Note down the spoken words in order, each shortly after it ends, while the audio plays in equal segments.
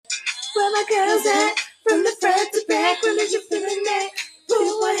Where my girls at? From the front to back, when is you feeling that?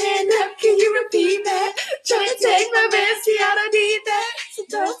 Put one hand up, can you repeat that? Try to take my man, see I don't need that. So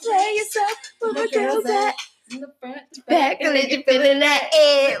don't play yourself. Where my girls at? From the front to back, and then you feeling that.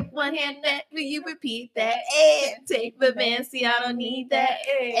 One hand up, will you repeat that? Take my man, see I don't need that.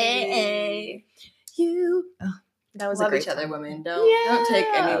 You. Oh, that was Love a great each other, song. women. Don't take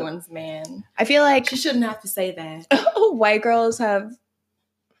anyone's man. I feel like She shouldn't have to say that. white girls have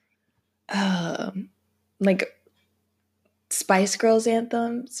like Spice Girls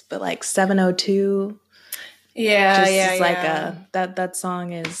anthems, but like 702. Yeah, Is like that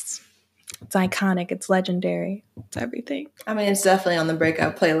song is, it's iconic, it's legendary, it's everything. I mean, it's definitely on the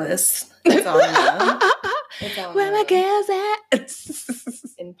breakup playlist. It's on Where my girls at?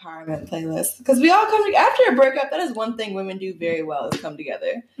 empowerment playlist, because we all come together after a breakup. That is one thing women do very well, is come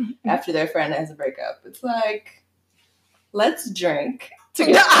together after their friend has a breakup. It's like, let's drink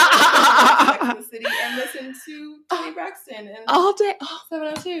together in the city and listen to Toni Braxton and all day.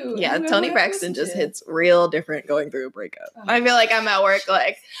 702. Yeah, Toni Braxton just hits real different going through a breakup. I feel like I'm at work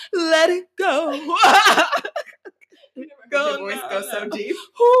like, let it go. Your voice goes so deep.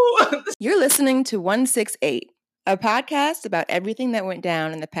 You're listening to 168, a podcast about everything that went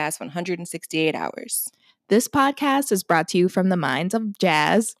down in the past 168 hours. This podcast is brought to you from the minds of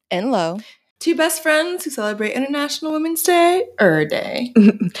Jazz and Lo, two best friends who celebrate International Women's Day, Day.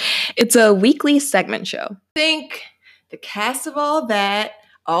 It's a weekly segment show. Think the cast of all that,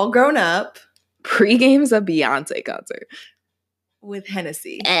 all grown up. Pre-games a Beyonce concert. With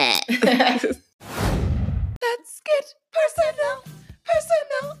Hennessy. Let's get personal.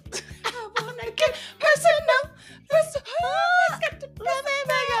 I wanna get personal. Let's get to personal.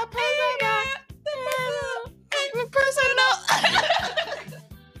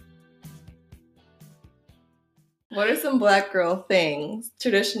 What are some black girl things,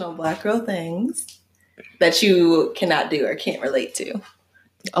 traditional black girl things, that you cannot do or can't relate to?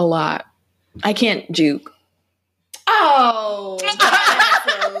 A lot. I can't juke. Oh,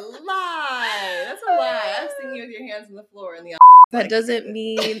 that's a lie. That's a lie. I've seen you with your hands on the floor in the That doesn't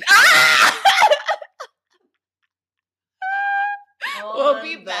mean... We'll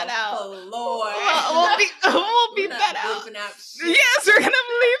beep that out. We'll beep that out. Yes, we're gonna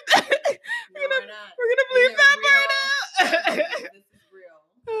bleep that. We're gonna bleep that part out. This is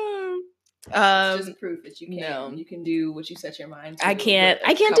real. Just proof that you can. No. You can do what you set your mind to. I can't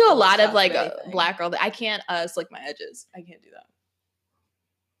do a lot of like black girl. I can't slick my edges. I can't do that.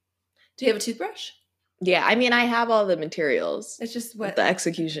 Do you have a toothbrush? Yeah, I mean, I have all the materials. It's just what the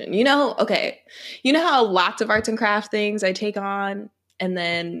execution. You know how lots of arts and craft things I take on, and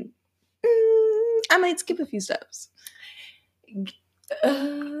then I might skip a few steps.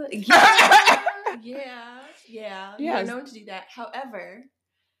 Yeah. You're known to do that. However,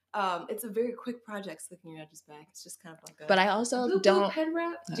 it's a very quick project slicking your edges back. It's just kind of like a. But I also boop, don't boop, head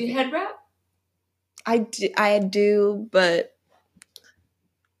wrap. Do you head wrap? I do, but.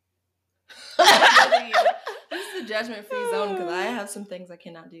 This is a judgment-free zone because I have some things I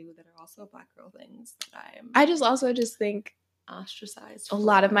cannot do that are also black girl things that I am. I just think ostracized. A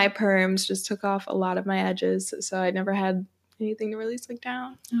lot of my perms just took off a lot of my edges, so I never had anything to really slick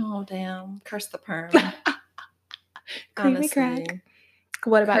down. Oh damn! Curse the perm. Creamy crack.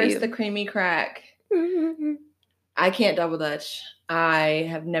 What about you? Curse the creamy crack. I can't double dutch. I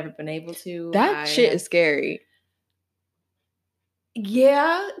have never been able to. That shit is scary.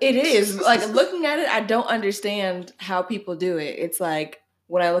 Yeah, it is. Like, looking at it, I don't understand how people do it. It's like,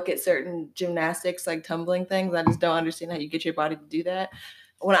 when I look at certain gymnastics, like tumbling things, I just don't understand how you get your body to do that.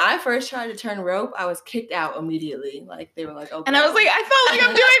 When I first tried to turn rope, I was kicked out immediately. Like, they were like, okay. And I was like, I felt like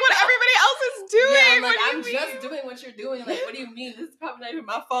I'm doing what everybody else is doing. Yeah, I'm like, I'm just doing what you're doing. Like, what do you mean? This is probably not even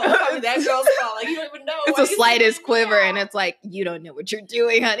my fault. It's probably that girl's fault. Like, you don't even know. It's the slightest quiver, and it's like, you don't know what you're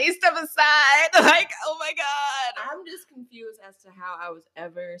doing, honey. Step aside. Like, oh my God. I'm just confused as to how I was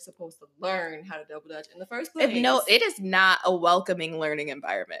ever supposed to learn how to double dutch in the first place. It is not a welcoming learning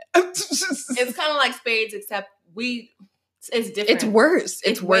environment. It's kind of like spades, except it's different. It's worse.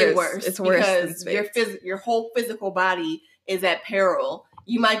 It's way worse. It's worse because your whole physical body is at peril.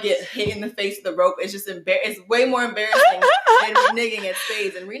 You might get hit in the face with the rope. It's just it's way more embarrassing than reneging at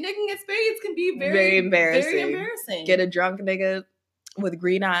spades. And reneging at spades can be very embarrassing. Very embarrassing. Get a drunk nigga with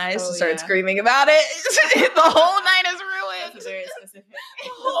green eyes to start screaming about it. The whole night is ruined. That's very specific. The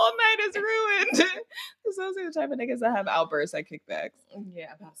whole night is ruined. Those are the type of niggas that have outbursts at kickbacks.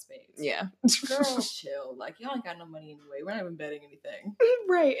 Yeah, about spades. Yeah. Girl, chill. Like, y'all ain't got no money anyway. We're not even betting anything.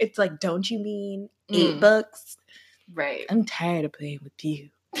 Right. It's like, don't you mean $8? Right. I'm tired of playing with you.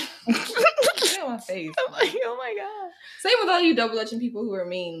 Yeah, on my face. I'm like, oh my God. Same with all you double dutching people who are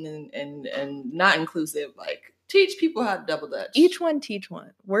mean and not inclusive. Like, teach people how to double dutch. Each one teach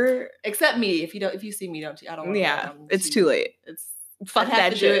one. Except me. If you see me, I don't want to. Yeah, it's too late. Fuck I'd have that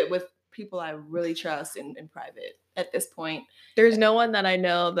to shit. do it with people I really trust in private at this point. There's no one that I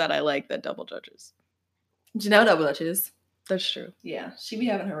know that I like that double dutches. Janelle double dutches. That's true. Yeah, she be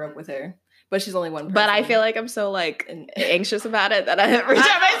having her rope with her, but she's only one person. But I feel like I'm so like anxious about it that every time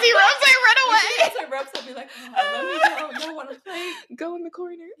I see ropes, I run away. Her ropes, I'll be like, oh, let me go. Y'all want to play? Go in the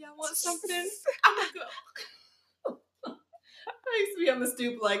corner. Y'all want something? I'm gonna go. I used to be on the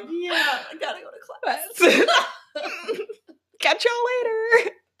stoop like, yeah, I gotta go to class. Catch y'all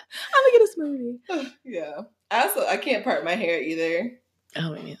later. I'm gonna get a smoothie. Yeah. I can't part my hair either.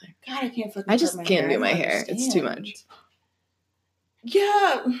 Oh, me neither. God, I can't fucking I just part my can't hair. do my hair. Understand. It's too much.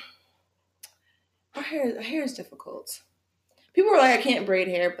 Yeah. Our hair is difficult. People are like, I can't braid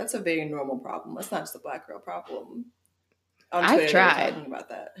hair, but that's a very normal problem. That's not just a black girl problem. On Twitter, I've tried talking about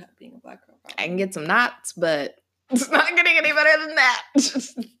that being a black girl problem. I can get some knots, but it's not getting any better than that.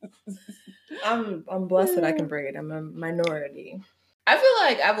 I'm blessed that I can braid. I'm a minority. I feel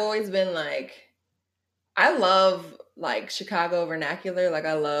like I've always been like, I love like Chicago vernacular. Like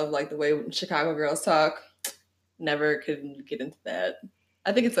I love like the way Chicago girls talk. Never could get into that.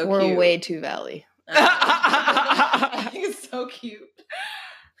 I think it's so cute. We're way too valley. I think it's so cute.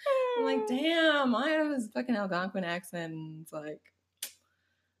 I'm like, damn, I have this fucking Algonquin accent. It's like,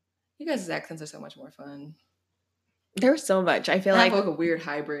 you guys' accents are so much more fun. There's so much. I feel I like have like a weird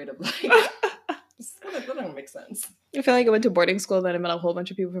hybrid of like, that doesn't make sense. I feel like I went to boarding school, then I met a whole bunch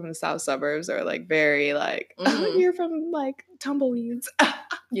of people from the south suburbs that were like very like, oh, you're from like Tumbleweeds.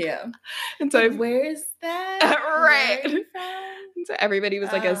 Yeah. And so where is that? Right. Where are you from? And so everybody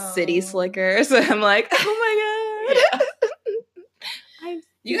was like a city slicker. So I'm like, oh my God. Yeah.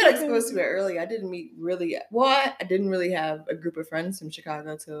 You got exposed to it early. I didn't really have a group of friends from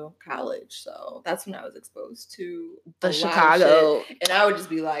Chicago till college. So that's when I was exposed to the Chicago. And I would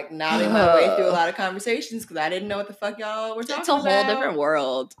just be like nodding my way through a lot of conversations because I didn't know what the fuck y'all were talking about. It's a whole different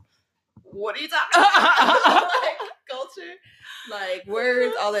world. What are you talking about? Like culture, like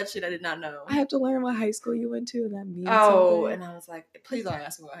words, all that shit I did not know. I have to learn what high school you went to, and that means something. And I was like, please don't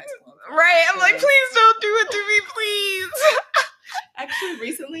ask me what high school I'm from. Right. I'm like, please don't do it to me, please. Actually,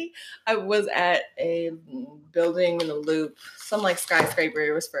 recently, I was at a building in the Loop, some like skyscraper.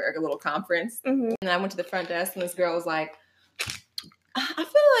 It was for a little conference. Mm-hmm. And I went to the front desk, and this girl was like, I feel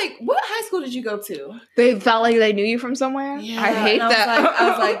like, what high school did you go to? They felt like they knew you from somewhere? Yeah. I hate that. I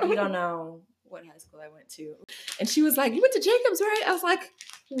was like, you don't know what high school I went to. And she was like, you went to Jacobs, right? I was like,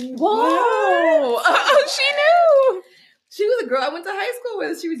 whoa. She knew. She was a girl I went to high school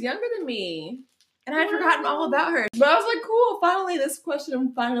with. She was younger than me. And I had forgotten all about her. But I was like, cool, finally this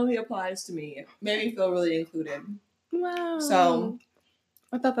question finally applies to me. It made me feel really included. Wow. So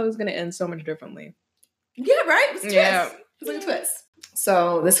I thought that was going to end so much differently. Yeah, right? It was a twist. Yeah. It was like a twist.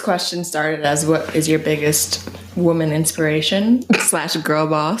 So this question started as, what is your biggest woman inspiration / girl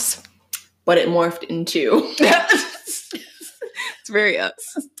boss? But it morphed into... It's very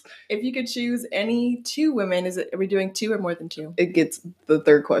us. If you could choose any two women, are we doing two or more than two? It gets the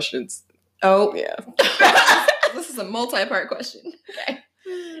third questions. Oh, yeah. This is a multi-part question. Okay.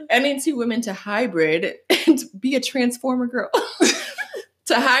 Any two women to hybrid and be a transformer girl.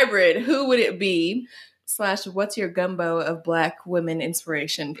 To hybrid, who would it be? / what's your gumbo of Black women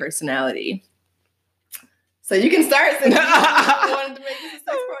inspiration personality? So you can start since you wanted to make this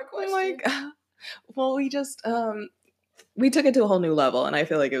a 6-part question. Like, well, we just we took it to a whole new level, and I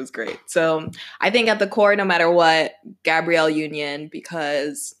feel like it was great. So I think at the core, no matter what, Gabrielle Union,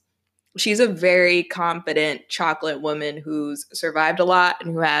 because she's a very confident chocolate woman who's survived a lot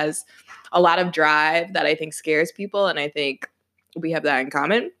and who has a lot of drive that I think scares people, and I think we have that in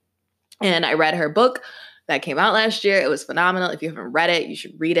common. And I read her book that came out last year. It was phenomenal. If you haven't read it, you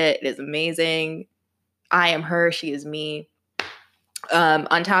should read it. It is amazing. I am her. She is me.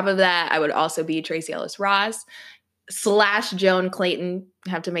 On top of that, I would also be Tracy Ellis Ross / Joan Clayton. I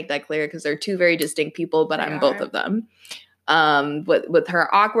have to make that clear because they're two very distinct people, but I'm both of them. With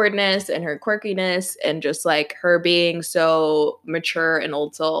her awkwardness and her quirkiness and just like her being so mature and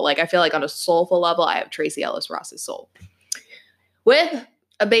old soul. Like I feel like on a soulful level, I have Tracy Ellis Ross's soul. With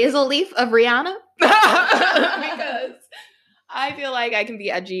a basil leaf of Rihanna. Because I feel like I can be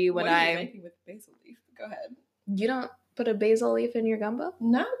edgy when What are you making with basil leaf? Go ahead. You don't put a basil leaf in your gumbo?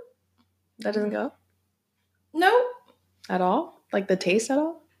 No. That doesn't go? No. At all? Like the taste at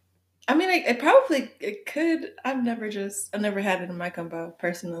all? I mean, it could. I've never had it in my gumbo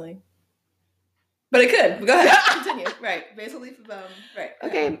personally. But it could. Go ahead. Continue. Right. Basil leaf of right.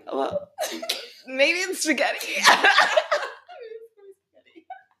 Okay, well, maybe it's spaghetti.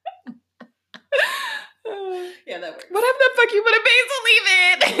 Yeah, that works. Whatever the fuck you put a basil leaf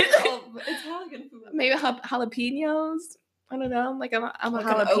in. Italian food. Maybe jalapenos. I don't know. Like I'm a Like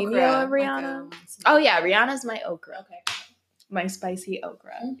an jalapeno okra, Rihanna. Oh yeah, Rihanna's my okra. Okay. My spicy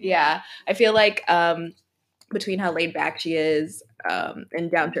okra. Mhm. Yeah, I feel like between how laid back she is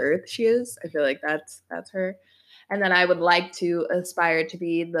and down to earth she is, I feel like that's her. And then I would like to aspire to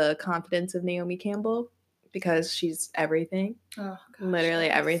be the confidence of Naomi Campbell because she's everything, Oh, gosh, literally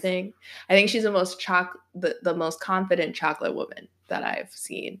yes. everything. I think she's the most confident chocolate woman that I've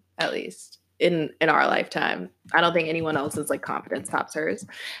seen, at least in our lifetime. I don't think anyone else's like confidence tops hers.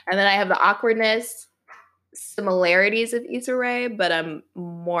 And then I have the awkwardness similarities of Issa Rae, but I'm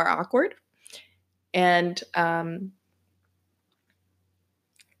more awkward. And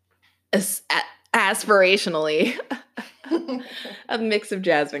aspirationally, a mix of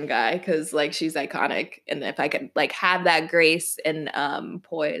Jasmine Guy, because like she's iconic, and if I could like have that grace and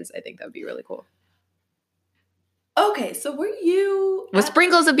poise, I think that would be really cool. Okay, so were you with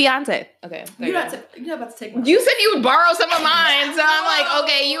sprinkles of Beyonce? Okay, you're not about to take one. You said you would borrow some of mine, so I'm like,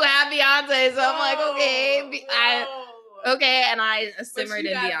 okay, you have Beyonce, so I'm like, okay, okay, and I simmered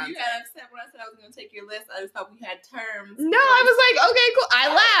in Beyonce. You got upset when I said I was going to take your list. I just thought we had terms. No, I was like, okay, cool. I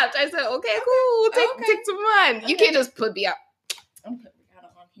laughed. I said, okay, cool. Take some of mine. You can't just put Beyonce. I'm putting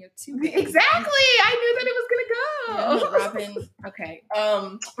Rihanna on here too. Exactly. I knew that it was going to go. Yeah, Robin. Okay.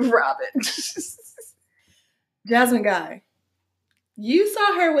 Robin. Jasmine Guy. You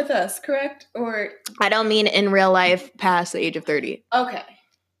saw her with us, correct? Or I don't mean in real life past the age of 30. Okay.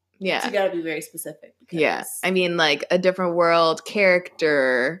 Yeah. So you got to be very specific. Yeah. I mean like a different world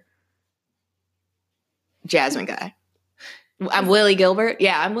character Jasmine Guy. I'm Willie Gilbert.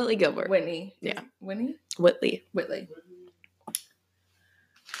 Yeah, I'm Whitley Gilbert. Whitney. Yeah. Whitley.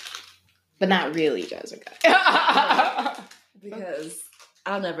 But not really Jasmine Guy. Because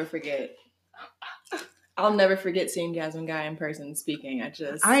I'll never forget seeing Jasmine Guy in person speaking.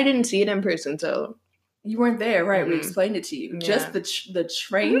 I didn't see it in person, so you weren't there, right? We explained it to you. Yeah. Just the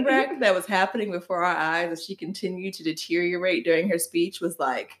train wreck that was happening before our eyes as she continued to deteriorate during her speech was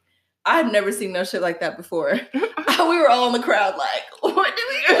like, I've never seen no shit like that before. We were all in the crowd like, what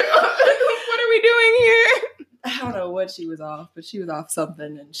are we doing here? I don't know what she was off, but she was off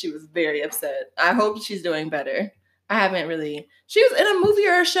something and she was very upset. I hope she's doing better. I haven't really. She was in a movie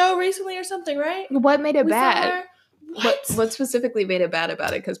or a show recently or something, right? What made it bad? What specifically made it bad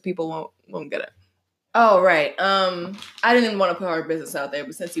about it? Because people won't get it. Oh, right. I didn't even want to put our business out there,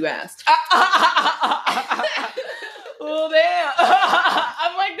 but since you asked. Well, damn.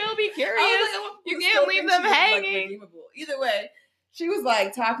 I'm like, they'll be curious. You can't leave them hanging. Like, either way, she was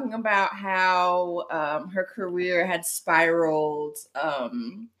like talking about how her career had spiraled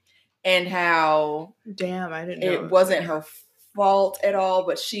and how damn, I didn't know it wasn't her fault at all,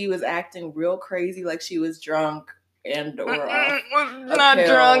 but she was acting real crazy, like she was drunk and or not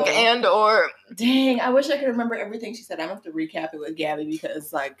drunk and or. Dang, I wish I could remember everything she said. I'm gonna have to recap it with Gabby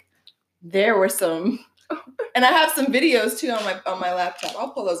because like there were some, and I have some videos too on my laptop. I'll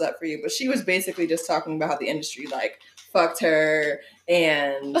pull those up for you. But she was basically just talking about how the industry like fucked her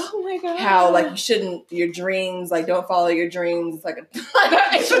and oh my god, how like you shouldn't your dreams like don't follow your dreams. It's like a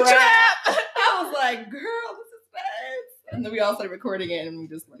it's a trap. I was like, girl, this is bad. And then we all started recording it and we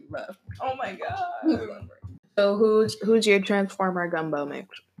just like left. Oh my god. So who's your Transformer gumbo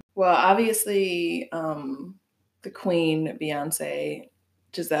mix? Well, obviously, the Queen, Beyonce,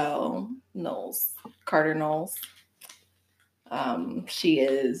 Giselle Knowles, Carter Knowles. She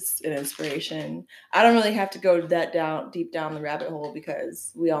is an inspiration. I don't really have to go deep down the rabbit hole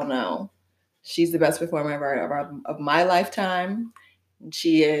because we all know she's the best performer of my lifetime. And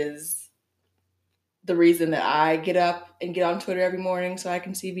she is the reason that I get up and get on Twitter every morning so I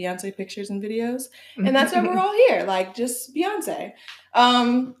can see Beyonce pictures and videos. And that's why we're all here, like just Beyonce.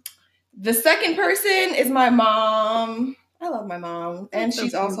 The second person is my mom. I love my mom. And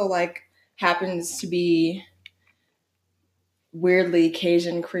she's also like happens to be weirdly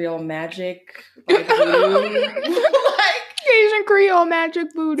Cajun Creole magic. Like, Cajun Creole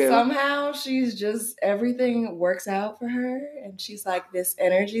magic voodoo. Somehow she's just, everything works out for her. And she's like this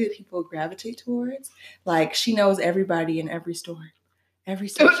energy that people gravitate towards. Like she knows everybody in every store. Every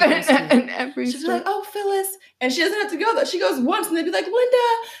store she goes to. She's like, oh, Phyllis. And she doesn't have to go though. She goes once and they'd be like, Linda,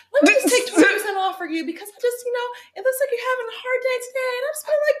 let me just take 20% off for you because I just, it looks like you're having a hard day today. And I just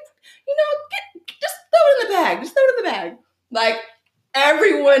feel like, just throw it in the bag. Just throw it in the bag. Like,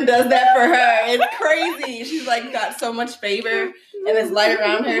 Everyone does that for her. It's crazy. She's like got so much favor and this light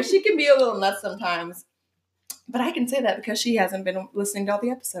around her. She can be a little nuts sometimes. But I can say that because she hasn't been listening to all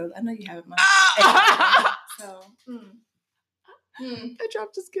the episodes. I know you haven't, Mom. So, I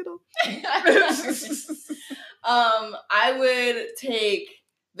dropped a Skittle. I would take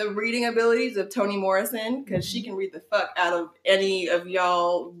the reading abilities of Toni Morrison because she can read the fuck out of any of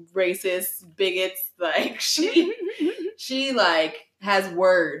y'all racist bigots. Like she like has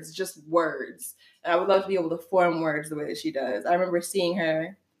words, just words. And I would love to be able to form words the way that she does. I remember seeing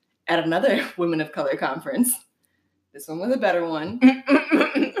her at another Women of Color conference. This one was a better one.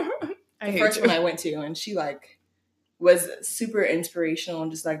 The first one I went to, and she like was super inspirational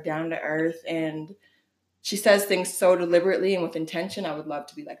and just like down to earth, and she says things so deliberately and with intention. I would love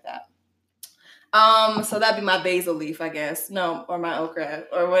to be like that. So that'd be my basil leaf, I guess. No, or my okra,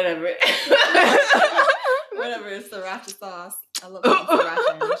 or whatever. Whatever, sriracha sauce. I love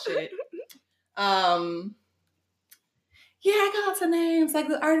sriracha and shit. Yeah, I got lots of names. Like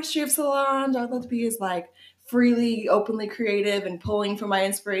the artistry of Solange. I would love to be as like freely, openly creative and pulling from my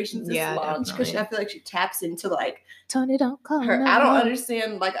inspirations as Solange, because I feel like she taps into like Tony, don't call her. I don't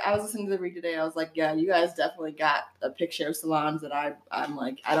understand. Like I was listening to the read today. I was like, yeah, you guys definitely got a picture of Solange that I'm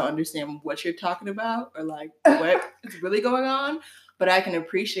like, I don't understand what you're talking about or like what is really going on, but I can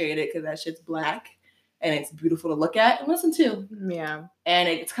appreciate it because that shit's Black and it's beautiful to look at and listen to. Yeah, and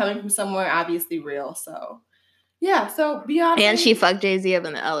it's coming from somewhere obviously real. So. Yeah, so Beyonce. And she fucked Jay-Z up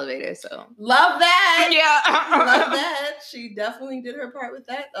in the elevator, so. Love that. Yeah. Love that. She definitely did her part with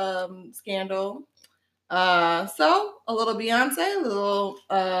that scandal. So, a little Beyonce, a little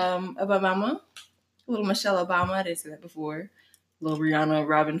Obama, a little Michelle Obama. I didn't say that before. A little Rihanna,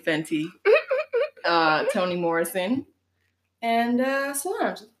 Robin Fenty, Toni Morrison, and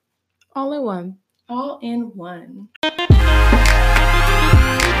Solange. All in one. All in one.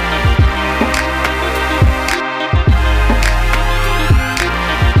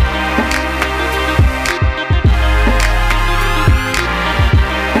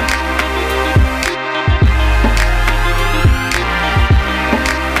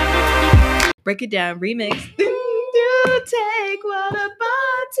 Break it down, remix. You take what I'm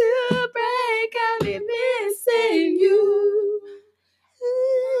about to break. I'll be missing you.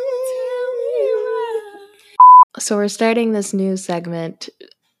 Tell me why. So we're starting this new segment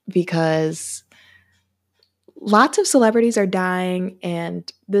because lots of celebrities are dying, and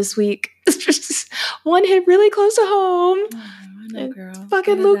this week one hit really close to home. I know, girl.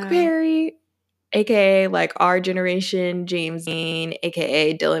 Fucking Luke Perry, aka like our generation James Dean,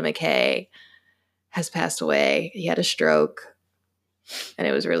 aka Dylan McKay, has passed away. He had a stroke, and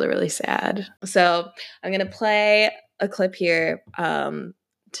it was really, really sad. So I'm gonna play a clip here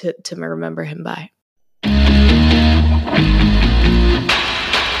to remember him by.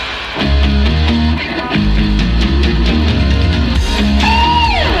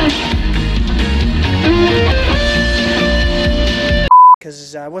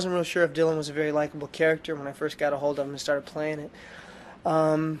 Because I wasn't real sure if Dylan was a very likable character when I first got a hold of him and started playing it.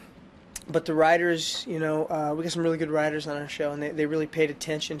 But the writers, we got some really good writers on our show, and they really paid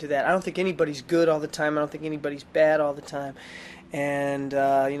attention to that. I don't think anybody's good all the time. I don't think anybody's bad all the time. And,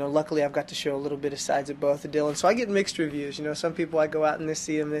 luckily I've got to show a little bit of sides of both of Dylan. So I get mixed reviews. Some people I go out and they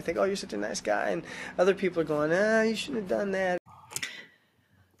see him and they think, oh, you're such a nice guy. And other people are going, you shouldn't have done that.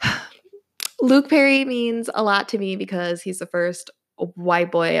 Luke Perry means a lot to me because he's the first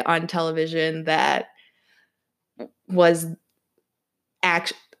white boy on television that was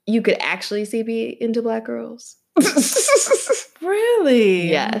you could actually see me into Black girls. Really?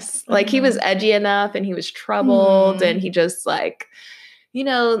 Yes. Like he was edgy enough and he was troubled and he just like, I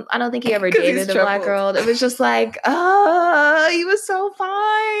don't think he ever dated a Black girl. It was just like, he was so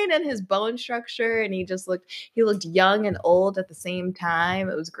fine, and his bone structure, and he looked young and old at the same time.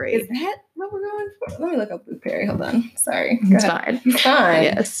 It was great. Is that what we're going for? Let me look up Luke Perry. Hold on. Sorry. It's fine. It's fine.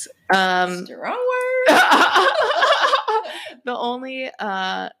 Yes. Strong word. The only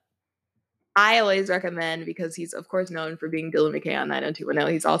I always recommend, because he's of course known for being Dylan McKay on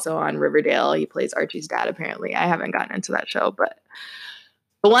 90210. He's also on Riverdale. He plays Archie's dad, apparently. I haven't gotten into that show, but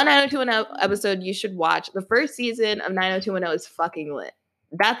the one 90210 episode you should watch. The first season of 90210 is fucking lit.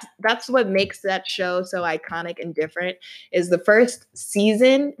 That's what makes that show so iconic and different, is the first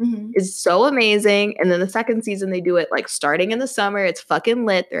season is so amazing, and then the second season they do it like starting in the summer. It's fucking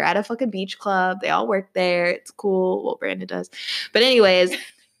lit. They're at a fucking beach club. They all work there. It's cool. Well, Brandon does. But anyways,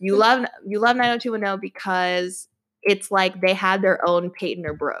 you love 90210 because it's like they had their own Peyton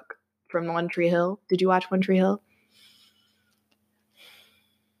or Brooke from One Tree Hill. Did you watch One Tree Hill?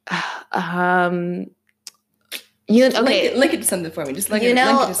 Link it to something for me. Just link it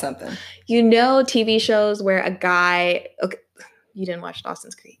to something. You know TV shows where a guy... Okay, you didn't watch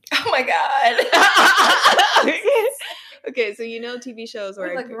Dawson's Creek. Oh my God. Okay, so you know TV shows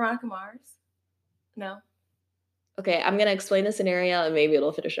where... Like Veronica Mars? No. Okay, I'm going to explain the scenario and maybe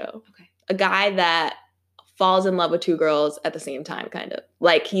it'll fit a show. Okay. A guy that falls in love with two girls at the same time, kind of.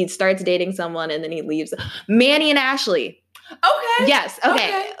 Like, he starts dating someone and then he leaves. Manny and Ashley. Okay. Yes.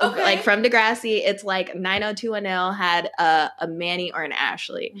 Okay. Okay. Like from Degrassi, it's like 90210 had a Manny or an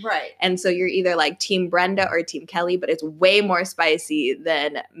Ashley. Right. And so you're either like Team Brenda or Team Kelly, but it's way more spicy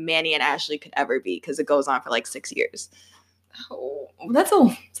than Manny and Ashley could ever be because it goes on for like 6 years. Oh, that's a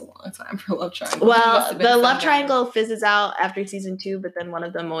long time for a love triangle. Well, the love triangle fizzes out after season 2, but then one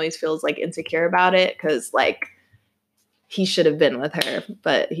of them always feels like insecure about it because like he should have been with her,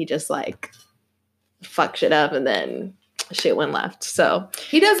 but he just like fucked shit up and then shit went left. So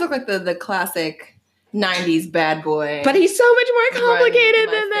he does look like the classic 90s bad boy. But he's so much more complicated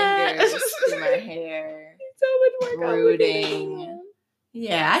than that. My hair. He's so much more brooding.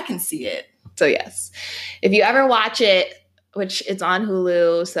 Yeah, I can see it. So yes. If you ever watch it, which it's on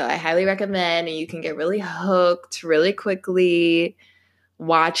Hulu, so I highly recommend, and you can get really hooked really quickly,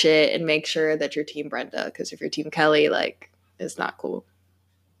 watch it and make sure that you're Team Brenda, because if you're Team Kelly, like, it's not cool.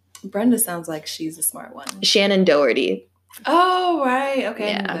 Brenda sounds like she's a smart one. Shannon Doherty. Oh, right.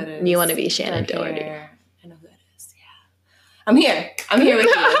 Okay. Yeah. You want to be Shannon Doherty. I know who that is. Yeah. I'm here with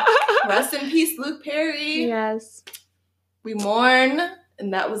you. Rest in peace, Luke Perry. Yes. We mourn,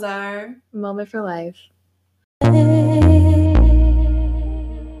 and that was our moment for life.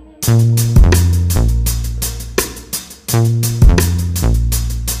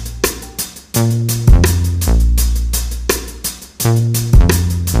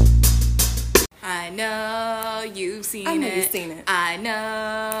 I know you've seen it. I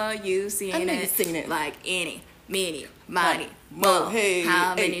know you've seen it. Like any, many, mighty, mo. Hey,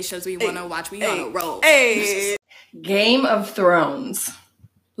 how many shows we want to watch? We on a roll. Hey. Game of Thrones.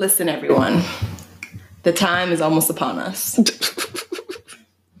 Listen, everyone. The time is almost upon us.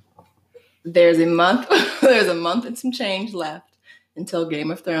 There's a month and some change left until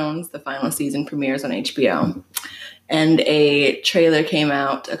Game of Thrones, the final season, premieres on HBO. And a trailer came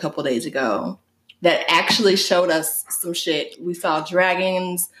out a couple days ago that actually showed us some shit. We saw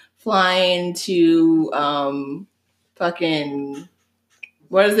dragons flying to fucking,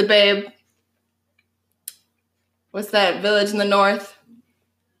 what is it, babe? What's that village in the north?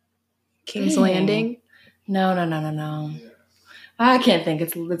 King's Landing? No. I can't think.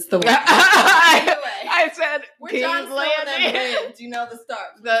 It's the one. I said King's Landing. Do you know the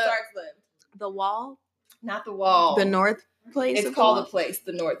Starks? The Starks lived. The Wall? Not the Wall. The North place? It's called the place.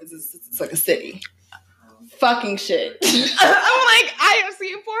 The North. It's like a city. Fucking shit. I'm like, I have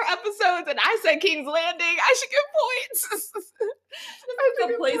seen 4 episodes and I said King's Landing. I should get points.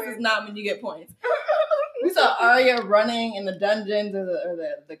 The place does not mean you get points. We saw Arya running in the dungeons or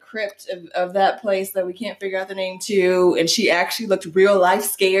the crypt of that place that we can't figure out the name to, and she actually looked real life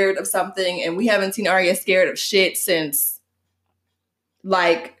scared of something, and we haven't seen Arya scared of shit since,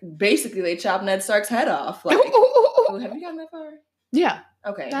 like, basically they chopped Ned Stark's head off. Like, have you gotten that far? Yeah.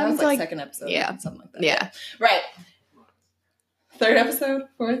 Okay, that was like second episode. Yeah. Something like that. Yeah. Right. 3rd episode?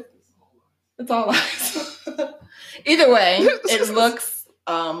 4th? It's all lies. Either way, it looks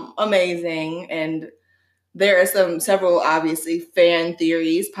amazing, and there are several obviously fan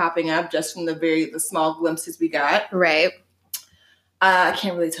theories popping up just from the small glimpses we got. Right. I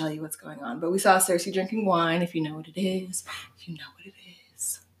can't really tell you what's going on, but we saw Cersei drinking wine, if you know what it is.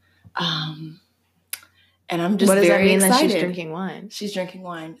 And I'm just what does very that mean excited. that she's drinking wine? She's drinking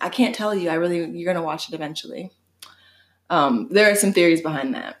wine. I can't tell you. You're going to watch it eventually. There are some theories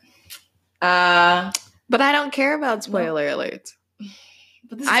behind that. But I don't care about spoiler alerts.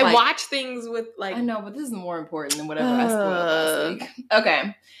 But I watch things with like... I know, but this is more important than whatever I spoiled last week.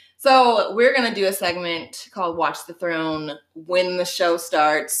 Okay. So we're going to do a segment called Watch the Throne when the show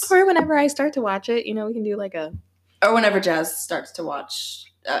starts. Or whenever I start to watch it, we can do like a... Or whenever Jazz starts to watch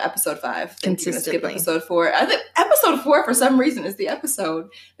episode 5. Consistently. Skip episode 4. I think episode 4, for some reason, is the episode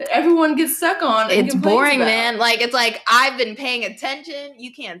that everyone gets stuck on. And it's boring, about. Man. Like, it's like, I've been paying attention.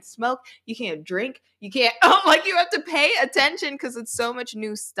 You can't smoke. You can't drink. You can't... you have to pay attention because it's so much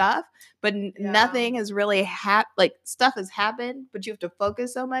new stuff. But nothing has really happened. Stuff has happened, but you have to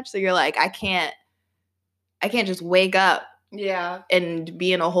focus so much. So you're like, I can't just wake up. Yeah. And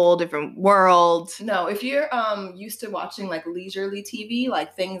be in a whole different world. No, if you're used to watching like leisurely TV,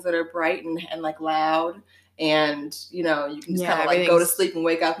 like things that are bright and like loud and you know, you can just Yeah, kind of like go to sleep and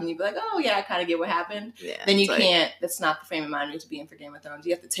wake up and you be like, oh yeah, I kind of get what happened. Yeah, then you it's like- can't. That's not the frame of mind you have to be in for Game of Thrones.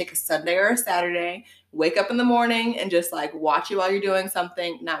 You have to take a Sunday or a Saturday, wake up in the morning, and just like watch it while you're doing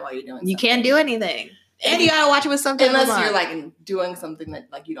something. Not while you're doing. You something. can't do anything, and you gotta watch it with something. Unless you're like doing something that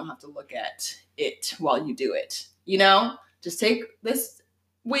like you don't have to look at it while you do it. You know, just take this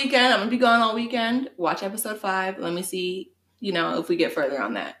weekend. I'm gonna be gone all weekend. Watch episode 5. Let me see. You know, if we get further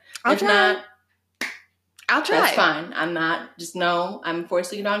on that. I'll if try. not, I'll try. that's fine. I'm not. Just know I'm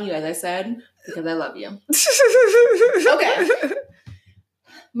forcing it on you, as I said, because I love you. Okay.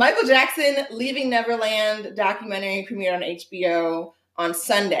 Michael Jackson Leaving Neverland documentary premiered on HBO on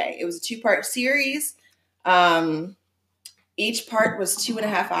Sunday. It was a 2-part series. Each part was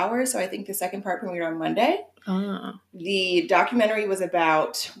 2.5 hours, so I think the second part premiered on Monday. The documentary was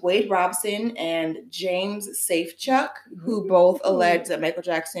about Wade Robson and James Safechuck, who both alleged that Michael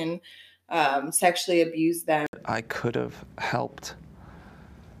Jackson sexually abused them. I could have helped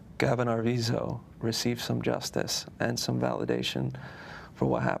Gavin Arvizo receive some justice and some validation for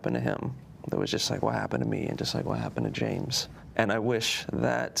what happened to him. That was just like what happened to me and just like what happened to James. And I wish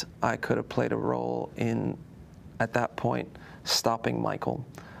that I could have played a role in, at that point, stopping Michael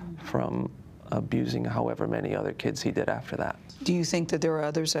from abusing however many other kids he did after that. Do you think that there are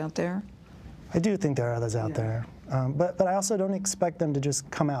others out there? I do think there are others out there, but I also don't expect them to just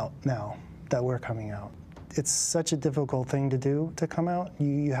come out now that we're coming out. It's such a difficult thing to do, to come out.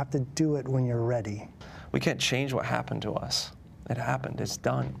 You have to do it when you're ready. We can't change what happened to us. It happened, it's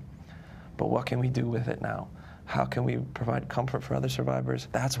done. But what can we do with it now? How can we provide comfort for other survivors?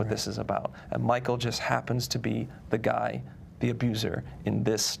 That's what this is about. And Michael just happens to be the guy, the abuser in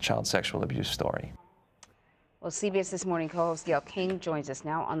this child sexual abuse story. Well, CBS This Morning co-host Gayle King joins us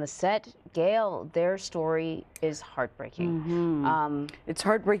now on the set. Gayle, their story is heartbreaking. It's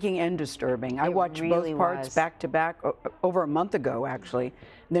heartbreaking and disturbing. I watched really both parts back to back over a month ago, actually,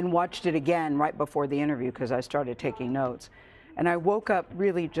 then watched it again right before the interview because I started taking notes. And I woke up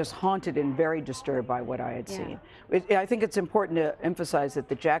really just haunted and very disturbed by what I had seen. I think it's important to emphasize that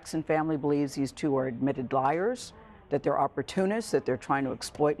the Jackson family believes these two are admitted liars, that they're opportunists, that they're trying to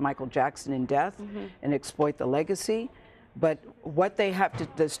exploit Michael Jackson in death and exploit the legacy. But what they have to,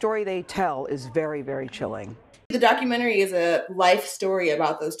 the story they tell is very, very chilling. The documentary is a life story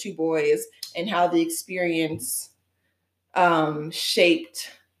about those two boys and how the experience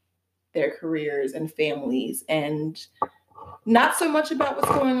shaped their careers and families, and not so much about what's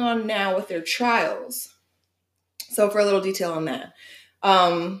going on now with their trials. So for a little detail on that.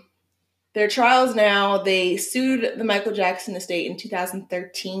 Their trials now, they sued the Michael Jackson estate in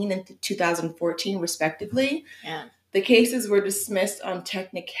 2013 and 2014, respectively. Yeah. The cases were dismissed on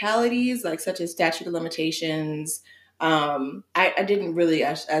technicalities, like such as statute of limitations. I didn't really,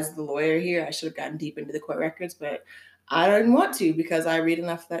 as the lawyer here, I should have gotten deep into the court records, but I didn't want to because I read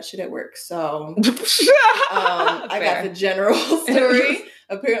enough of that shit at work. So I got the general story.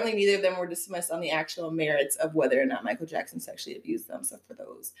 Apparently, neither of them were dismissed on the actual merits of whether or not Michael Jackson sexually abused them. So for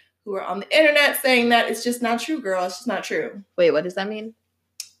those who are on the internet saying that it's just not true, girl, it's just not true. Wait, what does that mean?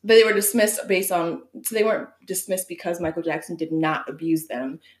 They were dismissed based on, so they weren't dismissed because Michael Jackson did not abuse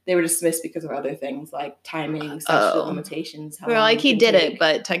them. They were dismissed because of other things like timing, statute of limitations. Well, like he did it,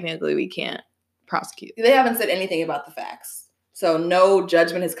 but technically we can't prosecute. They haven't said anything about the facts. So no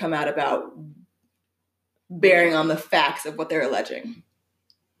judgment has come out about bearing on the facts of what they're alleging.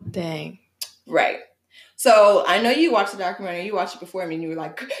 Dang. Right. So I know you watched the documentary. You watched it before me and you were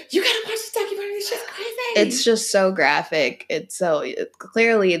like, you gotta watch this documentary. This shit's crazy. It's just so graphic.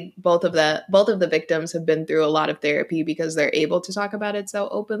 Clearly both of the victims have been through a lot of therapy because they're able to talk about it so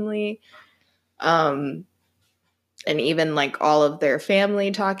openly. And even like all of their family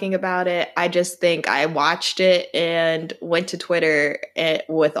talking about it. I just think I watched it and went to Twitter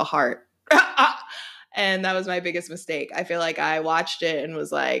with a heart. And that was my biggest mistake. I feel like I watched it and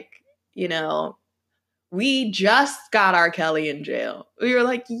was like, you know, we just got R. Kelly in jail. We were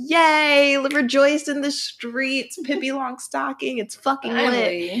like, yay, rejoice in the streets, Pippi Longstocking, it's fucking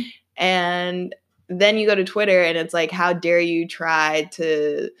lit. And then you go to Twitter and it's like, how dare you try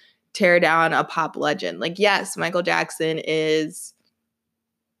to tear down a pop legend? Like, yes, Michael Jackson is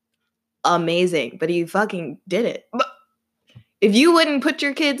amazing, but he fucking did it. If you wouldn't put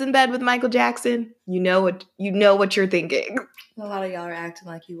your kids in bed with Michael Jackson, you know what you're thinking. A lot of y'all are acting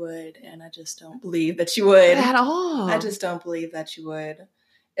like you would, and I just don't believe that you would. At all. I just don't believe that you would.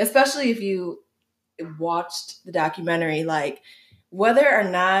 Especially if you watched the documentary, like, whether or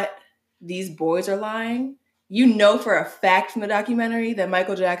not these boys are lying, you know for a fact from the documentary that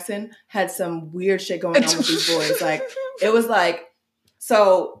Michael Jackson had some weird shit going on with these boys. Like, it was like,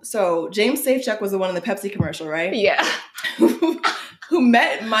 So James Safechuck was the one in the Pepsi commercial, right? Yeah. Who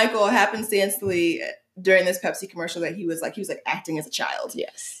met Michael happenstancely during this Pepsi commercial that he was acting as a child.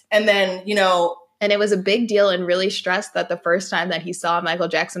 Yes. And then, and it was a big deal and really stressed that the first time that he saw Michael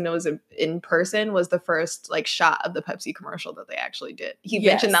Jackson was in person was the first like shot of the Pepsi commercial that they actually did. He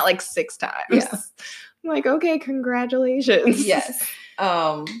mentioned that like 6 times. Yes. I'm like, okay, congratulations. Yes.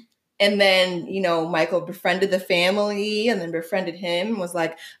 And then, Michael befriended the family and then befriended him and was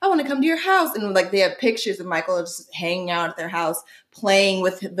like, I want to come to your house. And like they have pictures of Michael just hanging out at their house, playing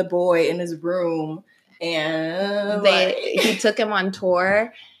with the boy in his room. And he took him on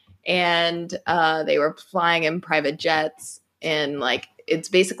tour and they were flying in private jets. And like, it's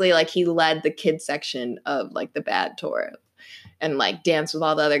basically like he led the kids section of like the Bad tour and like danced with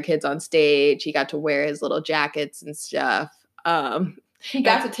all the other kids on stage. He got to wear his little jackets and stuff. He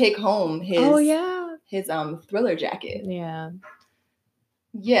got to take home his Thriller jacket. Yeah.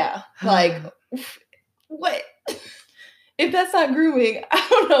 Yeah. Like, what? If that's not grooming, I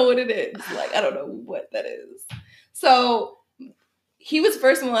don't know what it is. Like, I don't know what that is. So he was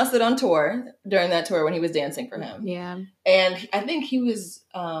first molested on tour during that tour when he was dancing for him. Yeah. And I think he was,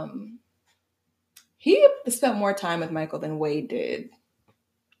 he spent more time with Michael than Wade did,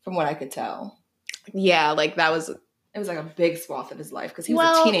 from what I could tell. Yeah, like that was... It was like a big swath of his life because he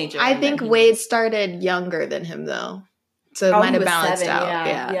was a teenager. I think Wade started younger than him though. So it might have balanced 7, out.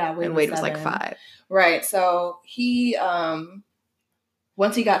 Yeah. Wade and Wade was 7. like 5. Right. So he,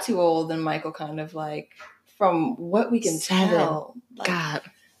 once he got too old, then Michael kind of like, from what we can tell, like, God,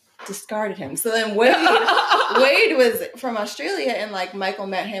 discarded him. So then Wade was from Australia and like Michael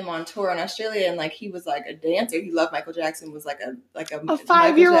met him on tour in Australia and like he was like a dancer. He loved Michael Jackson, was like a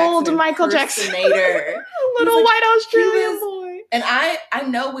 5-year-old Michael Jackson. Impersonator. Little white Australian boy. And I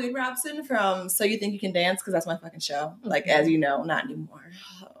know Wade Robson from So You Think You Can Dance because that's my fucking show. Like, as you know, not anymore.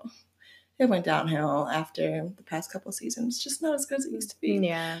 It went downhill after the past couple seasons. Just not as good as it used to be.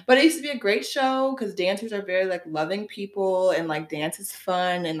 Yeah. But it used to be a great show because dancers are very like loving people and like dance is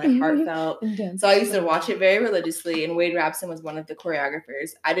fun and like heartfelt. So I used to watch it very religiously. And Wade Robson was one of the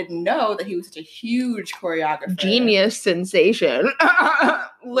choreographers. I didn't know that he was such a huge choreographer. Genius sensation.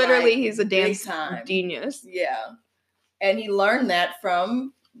 Literally, he's a dance genius. Yeah. And he learned that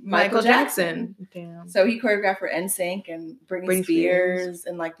from Michael Jackson. Damn. So he choreographed for NSYNC and Britney Spears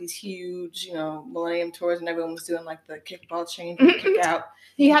and like these huge, Millennium tours, and everyone was doing like the kickball change and kick out.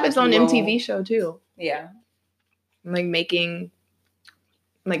 He had his own MTV show too. Yeah. Like making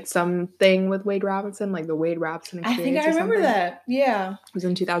like something with Wade Robinson, like the Wade Robinson Experience. I think I remember that. Yeah. It was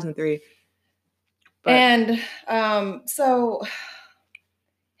in 2003. But, and so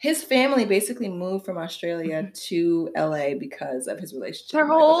his family basically moved from Australia to LA because of his relationship. Their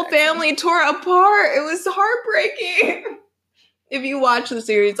whole family tore apart. It was heartbreaking. If you watch the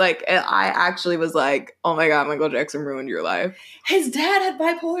series, like, I actually was like, oh my God, Michael Jackson ruined your life. His dad had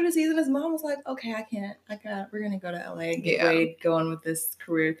bipolar disease and his mom was like, okay, we're going to go to LA and get Wade going with this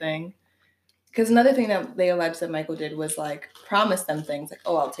career thing. Because another thing that they alleged that Michael did was like promise them things like,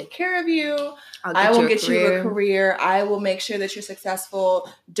 oh, I'll take care of you. I will get you a career. I will make sure that you're successful.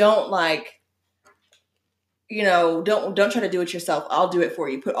 Don't like, don't try to do it yourself. I'll do it for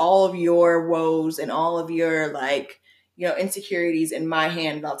you. Put all of your woes and all of your like, insecurities in my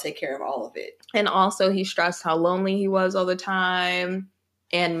hand and I'll take care of all of it. And also he stressed how lonely he was all the time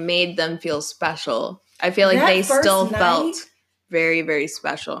and made them feel special. I feel like they still felt very, very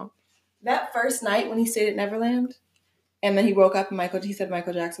special. That first night when he stayed at Neverland and then he woke up and he said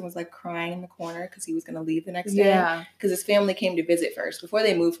Michael Jackson was like crying in the corner because he was going to leave the next day. Yeah. Because his family came to visit first. Before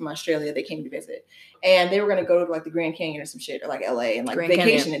they moved from Australia, they came to visit. And they were going to go to like the Grand Canyon or some shit or like LA and like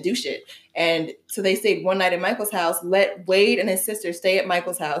vacation and do shit. And so they stayed one night at Michael's house, let Wade and his sister stay at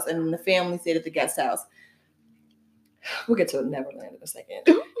Michael's house, and then the family stayed at the guest house. We'll get to Neverland in a second.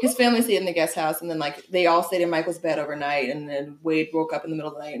 His family stayed in the guest house, and then like they all stayed in Michael's bed overnight. And then Wade woke up in the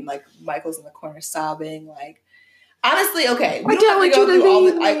middle of the night, and like Michael's in the corner sobbing. Like, honestly, okay, we don't have to go through all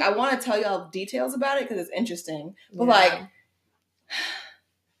the. I want to tell you all the details about it because it's interesting. But like,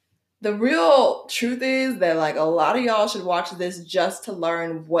 the real truth is that like a lot of y'all should watch this just to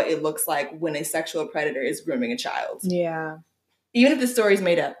learn what it looks like when a sexual predator is grooming a child. Yeah. Even if the story's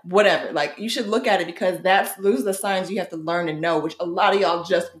made up, whatever. Like, you should look at it because those are the signs you have to learn and know, which a lot of y'all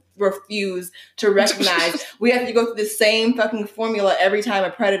just refuse to recognize. We have to go through the same fucking formula every time a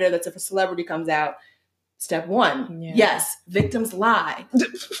predator that's a celebrity comes out. Step 1. Yeah. Yes, victims lie.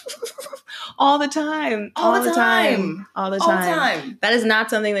 All the time. All the time. That is not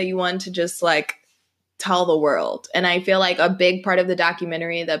something that you want to just like tell the world. And I feel like a big part of the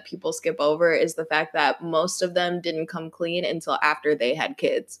documentary that people skip over is the fact that most of them didn't come clean until after they had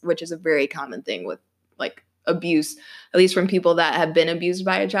kids, which is a very common thing with like abuse, at least from people that have been abused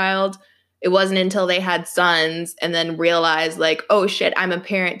by a child. It wasn't until they had sons and then realized like, oh shit, I'm a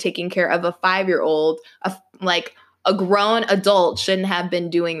parent taking care of a 5-year-old. Like a grown adult shouldn't have been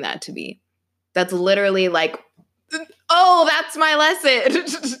doing that to me. That's literally like, oh, that's my lesson.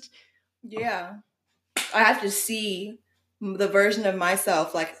 Yeah. I have to see the version of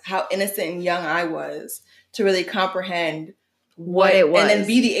myself, like how innocent and young I was, to really comprehend what it was. And then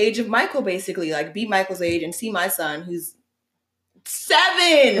be the age of Michael, basically. Like, be Michael's age and see my son, who's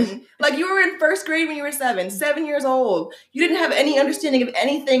 7. Like, you were in 1st grade when you were 7 years old. You didn't have any understanding of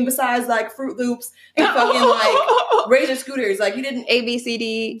anything besides, like, Fruit Loops and fucking, like, Razor scooters. Like, you didn't...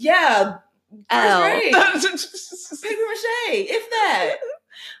 ABCD. Yeah. L. 1st grade. Paper mache, if that.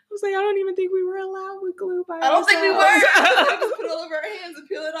 I was like, I don't even think we were allowed with glue by I don't think we were. ourselves. We just put it all over our hands and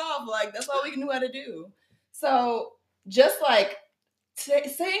peel it off. Like, that's all we knew how to do. So, just like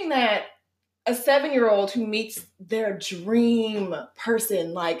saying that a 7-year-old who meets their dream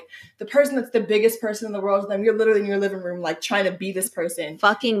person, like the person that's the biggest person in the world to them, you're literally in your living room, like trying to be this person.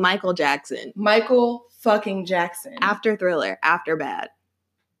 Fucking Michael Jackson. Michael fucking Jackson. After Thriller, after Bad.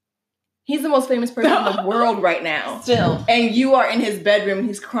 He's the most famous person in the world right now. Still. And you are in his bedroom and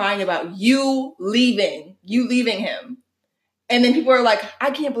he's crying about you leaving him. And then people are like,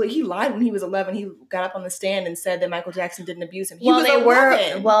 I can't believe he lied when he was 11. He got up on the stand and said that Michael Jackson didn't abuse him.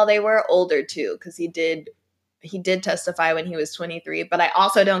 They were older too, because he did testify when he was 23. But I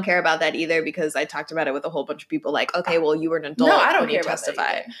also don't care about that either, because I talked about it with a whole bunch of people. Like, okay, well, you were an adult when you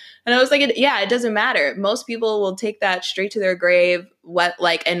testified, and I was like, it doesn't matter. Most people will take that straight to their grave,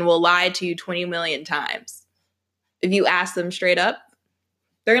 and will lie to you 20 million times. If you ask them straight up,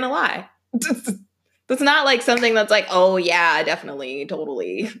 they're gonna lie. That's not like something that's like, oh yeah, definitely,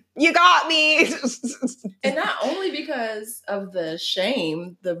 totally. You got me. And not only because of the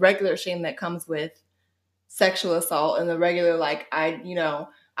shame, the regular shame that comes with sexual assault and the regular, like, I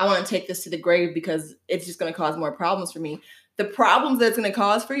want to take this to the grave because it's just going to cause more problems for me. The problems that it's going to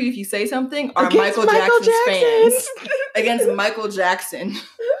cause for you if you say something are Michael Jackson's fans. Against Michael Jackson.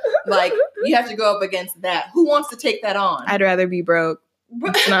 Like, you have to go up against that. Who wants to take that on? I'd rather be broke.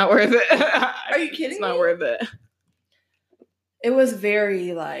 It's not worth it. Are you kidding me? It's not worth it. It was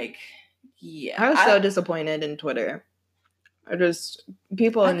very, like, yeah. I was so disappointed in Twitter.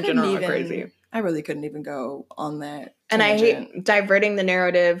 People in general are crazy. I really couldn't even go on that. And I hate diverting the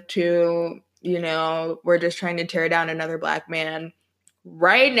narrative to, we're just trying to tear down another black man.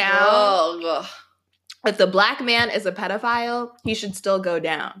 Right now, if the black man is a pedophile, he should still go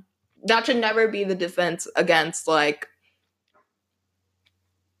down. That should never be the defense against, like...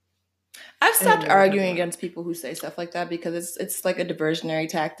 I've stopped arguing against people who say stuff like that because it's like a diversionary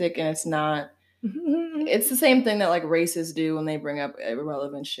tactic, and it's not... It's the same thing that like racists do when they bring up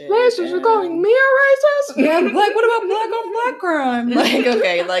irrelevant shit. Racists are calling me a racist? Yeah, like, what about black on black crime? Like,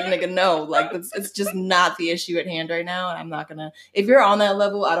 okay, like, nigga, no. Like, it's just not the issue at hand right now. And I'm not gonna... If you're on that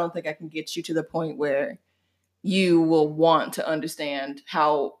level, I don't think I can get you to the point where you will want to understand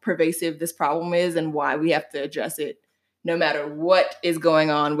how pervasive this problem is and why we have to address it no matter what is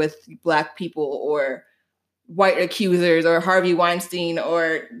going on with black people or white accusers or Harvey Weinstein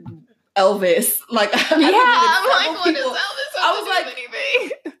or Elvis. Like, I'm like, what does Elvis have to do with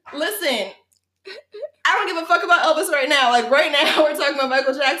anything? Listen, I don't give a fuck about Elvis right now. Like, right now, we're talking about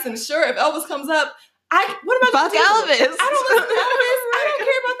Michael Jackson. Sure, if Elvis comes up, what am I fuck Elvis? I don't listen to Elvis. I don't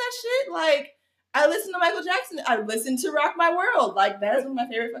care about that shit. Like, I listen to Michael Jackson. I listen to Rock My World. Like, that is one of my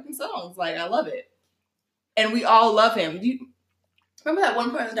favorite fucking songs. Like, I love it. And we all love him. You remember that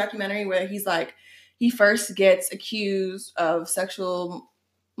one part in the documentary where he's like, he first gets accused of sexual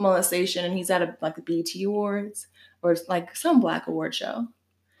molestation and he's at the BET Awards or it's like some black award show.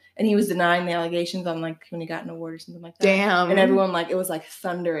 And he was denying the allegations on like when he got an award or something like that. Damn. And everyone it was like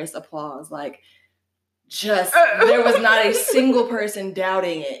thunderous applause. Like there was not a single person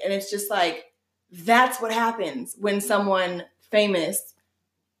doubting it. And it's just like, that's what happens when someone famous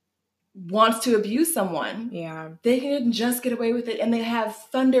wants to abuse someone. Yeah. They can just get away with it and they have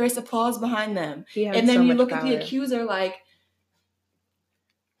thunderous applause behind them. And then you look at the accuser, like,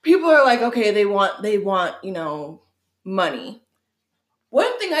 people are like, okay, they want, money.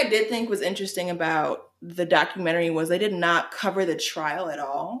 One thing I did think was interesting about the documentary was they did not cover the trial at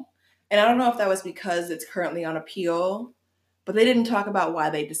all. And I don't know if that was because it's currently on appeal, but they didn't talk about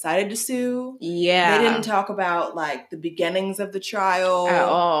why they decided to sue. Yeah. They didn't talk about like the beginnings of the trial at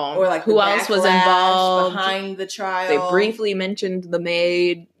all. Or like who else was involved behind the trial. They briefly mentioned the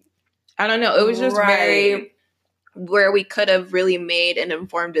maid. I don't know. It was just Right. very where we could have really made an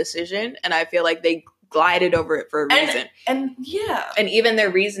informed decision, and I feel like they glided over it for a reason. And yeah. And even their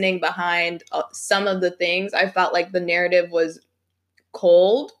reasoning behind some of the things, I felt like the narrative was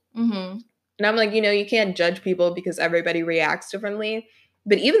cold. Mm-hmm. And I'm like, you can't judge people because everybody reacts differently.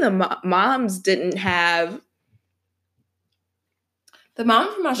 But even the moms didn't have. The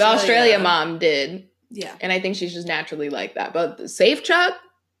mom from Australia. The Australia mom did. Yeah. And I think she's just naturally like that. But the Safe Chuck,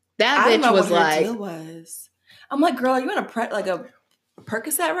 that I don't bitch know was what her like. deal was. I'm like, girl, are you on a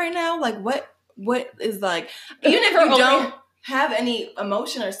Percocet right now? Like, what is like? Even if you don't have any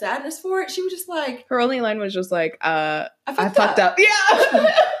emotion or sadness for it, she was just like. Her only line was just like, I fucked up. Yeah.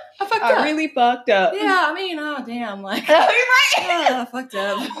 I fucked up. I really fucked up. Yeah, I mean, oh damn, like, right. I fucked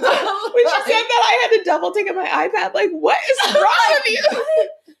up. When she said that, I had to double take at my iPad. Like, what is wrong with you?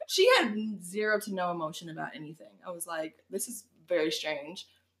 She had zero to no emotion about anything. I was like, this is very strange.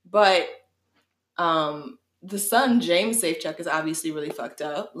 But the son, James Safechuck, is obviously really fucked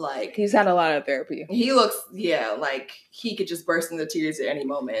up. Like, he's had a lot of therapy. He looks, like he could just burst into tears at any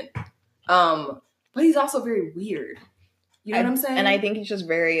moment. But he's also very weird. You know what I'm saying? And I think he's just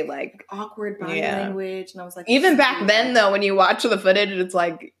very like awkward body language. And I was like, even back then though, when you watch the footage, it's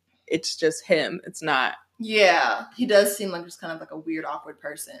like it's just him. It's not. Yeah, he does seem like just kind of like a weird, awkward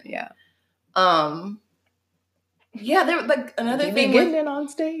person. Yeah. Yeah, there like another thing. Getting it on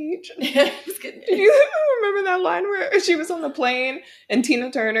stage. He's getting it. You remember that line where she was on the plane and Tina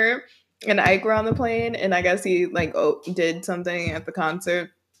Turner and Ike were on the plane, and I guess he like did something at the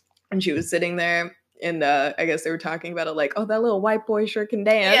concert, and she was sitting there. And I guess they were talking about it like, oh, that little white boy sure can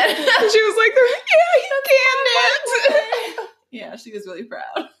dance. Yeah. And she was like, yeah, he can dance. Yeah, she was really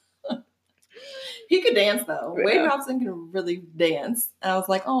proud. He could dance, though. Yeah. Wade Robson can really dance. And I was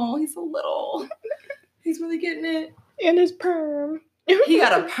like, oh, he's so little. He's really getting it. And his perm. He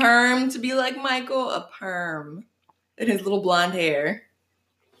got a perm to be like Michael. A perm. And his little blonde hair.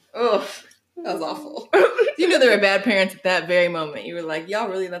 Ugh. That was awful. You know they were bad parents at that very moment. You were like, y'all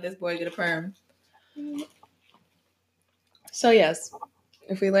really let this boy get a perm. So yes,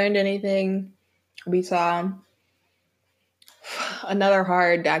 if we learned anything, we saw another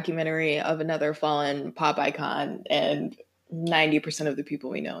hard documentary of another fallen pop icon, and 90% of the people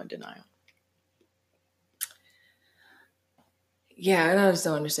we know in denial. Yeah, and I just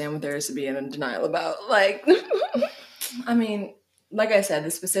don't understand what there is to be in denial about. Like, I mean, like I said,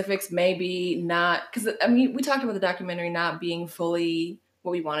 the specifics may be not, because I mean, we talked about the documentary not being fully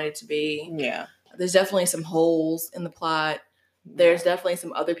what we wanted it to be. Yeah. There's definitely some holes in the plot. There's definitely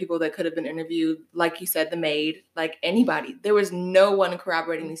some other people that could have been interviewed. Like you said, the maid, like anybody. There was no one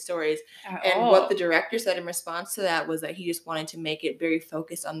corroborating these stories. And what the director said in response to that was that he just wanted to make it very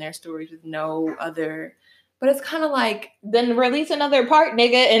focused on their stories with no other. But it's kind of like, then release another part,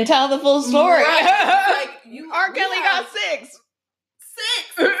 nigga, and tell the full story. Right. Like R. Kelly got 6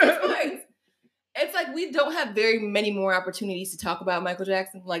 points. It's like we don't have very many more opportunities to talk about Michael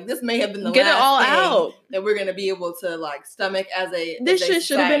Jackson. Like, this may have been the last thing out that we're gonna be able to like stomach as a. This shit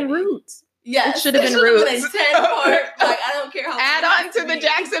should have been Roots. Yes, it should have been Roots. Been a 10-part. Like, I don't care how. Add on to the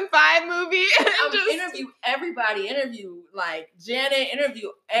Jackson 5 movie. Interview everybody. Interview like Janet. Interview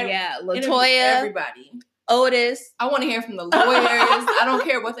Latoya. Everybody. Otis. I want to hear from the lawyers. I don't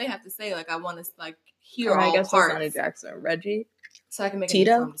care what they have to say. Like, I want to like hear all I guess parts. Janet Jackson. Reggie. So I can make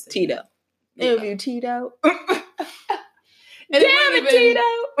Tito. Yeah. Interview Tito. Damn it, Tito.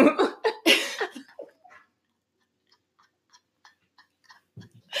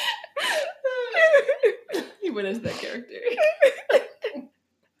 He went into that character.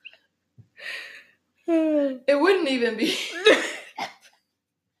 It wouldn't even be.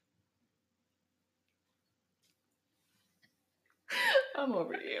 I'm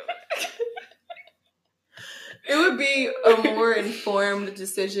over you. It would be a more informed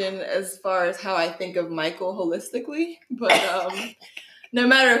decision as far as how I think of Michael holistically. But no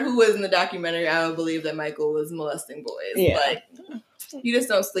matter who was in the documentary, I would believe that Michael was molesting boys. Yeah. Like, you just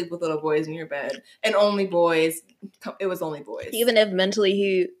don't sleep with little boys in your bed. And only boys. It was only boys. Even if mentally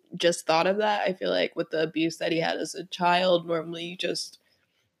he just thought of that, I feel like with the abuse that he had as a child, normally you just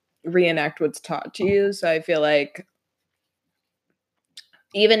reenact what's taught to you. So I feel like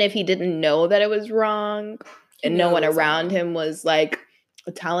even if he didn't know that it was wrong, and no one around him was like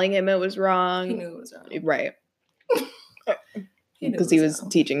telling him it was wrong. He knew it was wrong. Right. Because he was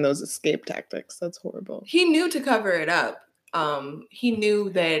teaching those escape tactics. That's horrible. He knew to cover it up. He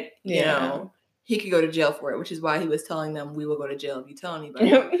knew that, you know, he could go to jail for it, which is why he was telling them, we will go to jail if you tell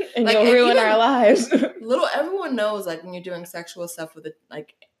anybody. And like, you'll ruin our lives. Everyone knows, like, when you're doing sexual stuff with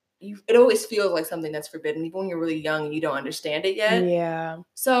it always feels like something that's forbidden, even when you're really young and you don't understand it yet. Yeah.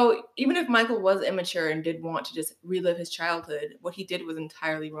 So even if Michael was immature and did want to just relive his childhood, what he did was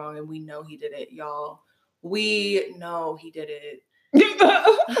entirely wrong, and we know he did it, y'all. We know he did it.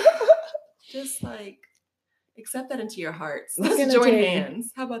 Just like accept that into your hearts. Let's join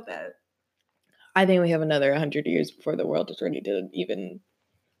hands. How about that? I think we have another 100 years before the world is ready to even.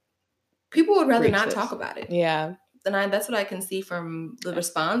 People would rather not talk about it. Yeah. And that's what I can see from the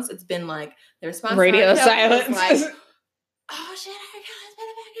response. It's been like the response. Radio silence. Like, oh shit, it's been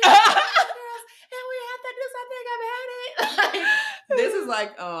a bad girls, and we have to do something about it. Like, this is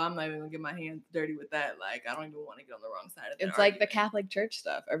like, oh, I'm not even gonna get my hands dirty with that. Like, I don't even want to get on the wrong side of it. It's like the Catholic Church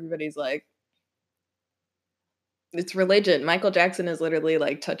stuff. Everybody's like, it's religion. Michael Jackson is literally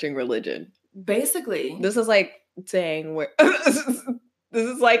like touching religion. Basically, this is like saying this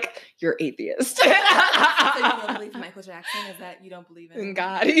is like you're atheist. So you don't believe in Michael Jackson? Is that you don't believe in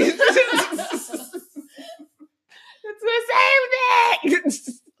God? It's the same thing.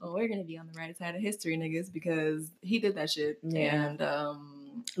 Oh, we're gonna be on the right side of history, niggas, because he did that shit. Yeah. And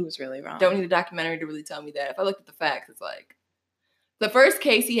it was really wrong. Don't need a documentary to really tell me that. If I looked at the facts, it's like the first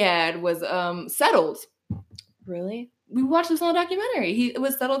case he had was settled. Really? We watched this on a documentary. It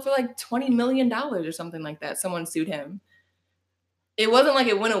was settled for like $20 million or something like that. Someone sued him. It wasn't like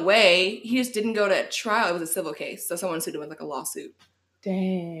it went away. He just didn't go to trial. It was a civil case. So someone sued him with like a lawsuit.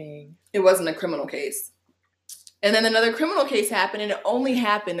 Dang. It wasn't a criminal case. And then another criminal case happened, and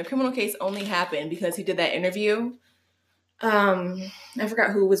the criminal case only happened because he did that interview. I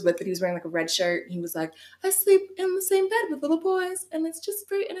forgot who was with it. He was wearing like a red shirt. He was like, I sleep in the same bed with little boys, and it's just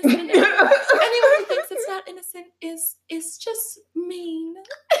very innocent. Anyone who thinks it's not innocent is just mean.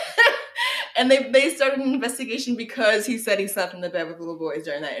 And they started an investigation because he said he slept in the bed with little boys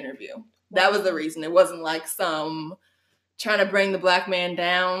during that interview. That was the reason. It wasn't like some trying to bring the black man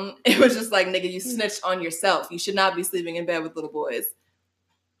down. It was just like, nigga, you snitched on yourself. You should not be sleeping in bed with little boys.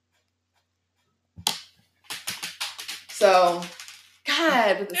 So,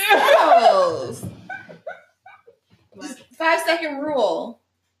 God, with the skills. 5-second rule.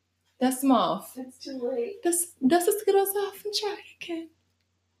 That's them off. It's too late. Dust the Skittles off and try it again.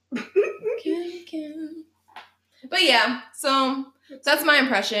 But yeah, so that's my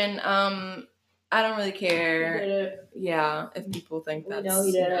impression. I don't really care. Yeah, if people think that's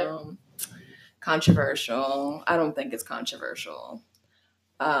controversial. I don't think it's controversial.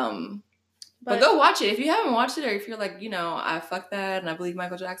 But go watch it. If you haven't watched it, or if you're like, I fuck that and I believe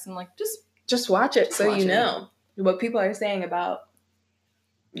Michael Jackson, like just watch it so you know what people are saying about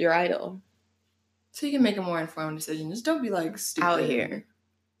your idol. So you can make a more informed decision. Just don't be like stupid out here.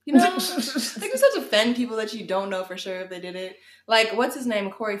 Like you start to offend people that you don't know for sure if they did it. Like, what's his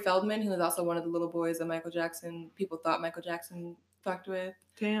name? Corey Feldman, who was also one of the little boys that Michael Jackson, people thought Michael Jackson fucked with.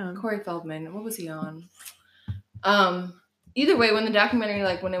 Damn. Corey Feldman. What was he on? Either way, when the documentary,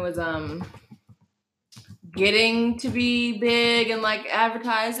 like when it was getting to be big and like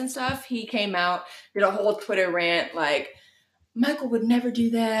advertised and stuff, he came out, did a whole Twitter rant like, Michael would never do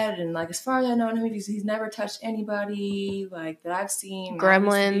that, and like as far as I know him, he's never touched anybody like that I've seen.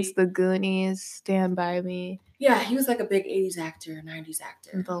 Gremlins, The Goonies, Stand By Me. Yeah, he was like a big 80s actor, 90s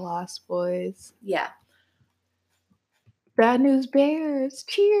actor. The Lost Boys. Yeah. Bad News Bears.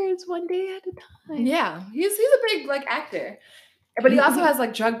 Cheers, one day at a time. Yeah, he's a big like actor. But he also has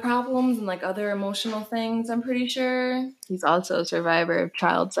like drug problems and like other emotional things, I'm pretty sure. He's also a survivor of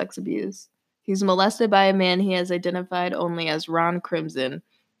child sex abuse. He's molested by a man he has identified only as Ron Crimson,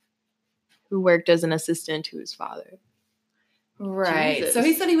 who worked as an assistant to his father. Right. Jesus. So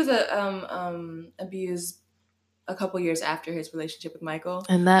he said he was abused a couple years after his relationship with Michael.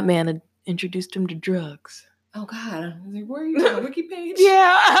 And that man had introduced him to drugs. Oh, God. I was like, where are you on the wiki page?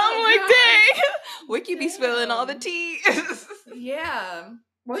 Yeah, I'm like, dang. Wiki be spilling all the tea. Yeah.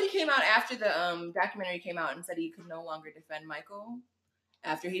 Well, he came out after the documentary came out and said he could no longer defend Michael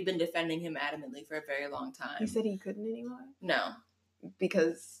after he'd been defending him adamantly for a very long time. He said he couldn't anymore? No.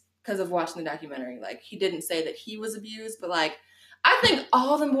 Because of watching the documentary. Like, he didn't say that he was abused, but like, I think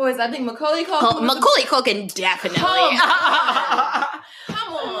all them boys, I think Macaulay Culkin. Macaulay Culkin definitely.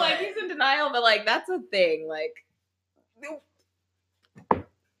 Come on. Like, he's in denial, but like, that's a thing. Like, we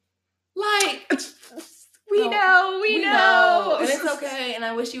know. And it's okay. And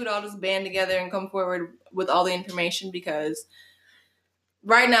I wish you would all just band together and come forward with all the information, because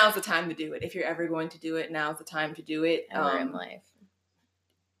right now is the time to do it. If you're ever going to do it, now is the time to do it. Ever in life.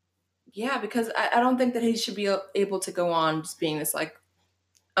 Yeah, because I don't think that he should be able to go on just being this like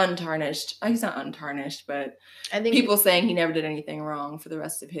untarnished. He's not untarnished, but I think people saying he never did anything wrong for the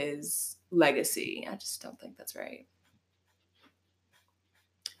rest of his legacy. I just don't think that's right.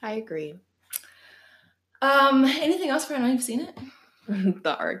 I agree. Anything else for I know you've seen it?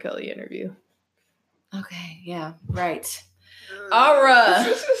 The R. Kelly interview. Okay, yeah, right.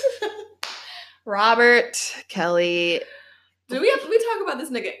 Aura. Robert Kelly. We talk about this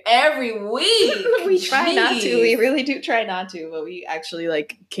nigga every week. We try not to. Jeez. We really do try not to, but we actually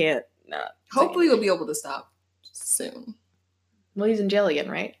like can't not. Hopefully we'll be able to stop soon. Well, he's in jail again,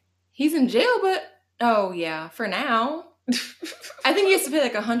 right? He's in jail, but oh yeah, for now. I think he has to pay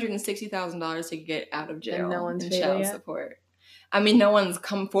like $160,000 to get out of jail. And no one's in paid it child yet? support. I mean, no one's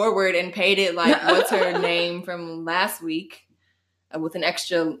come forward and paid it. Like, what's her name from last week, with an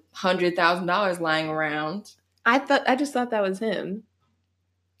extra $100,000 lying around? I just thought that was him.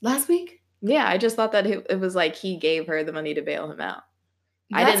 Last week? Yeah, I just thought that it was like he gave her the money to bail him out.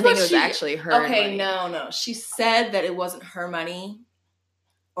 I That's didn't think what it was she- actually her Okay, money. no. She said that it wasn't her money.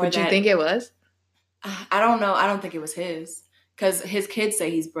 Did you think it was? I don't know. I don't think it was his. Because his kids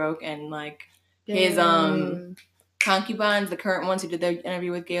say he's broke, and like his concubines, the current ones who did their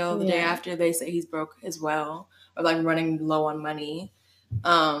interview with Gail the day after, they say he's broke as well, or like running low on money. So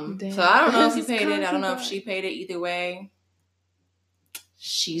I don't know if he paid it. I don't know if she paid it. Either way,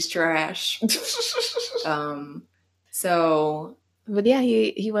 she's trash. So, but yeah,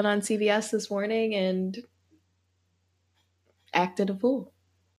 he went on CBS this morning and acted a fool.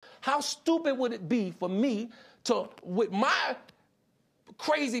 How stupid would it be for me to, with my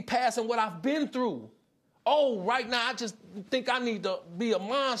crazy past and what I've been through, right now I just think I need to be a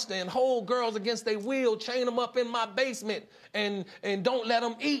monster and hold girls against their will, chain them up in my basement, and don't let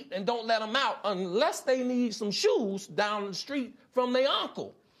them eat and don't let them out unless they need some shoes down the street from their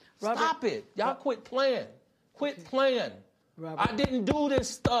uncle. Robert, Stop it. Y'all quit playing. Quit playing. Robert. I didn't do this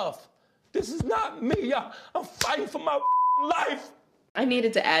stuff. This is not me. I'm fighting for my life. I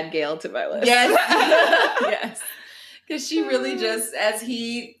needed to add Gail to my list. yes. Yes. Because she really just, as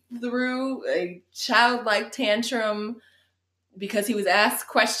he threw a childlike tantrum because he was asked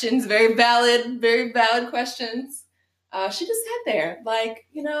questions, very valid questions, she just sat there like,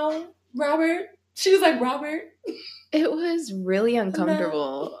 Robert. She was like, Robert. It was really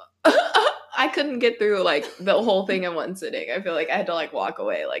uncomfortable. I couldn't get through like the whole thing in one sitting. I feel like I had to like walk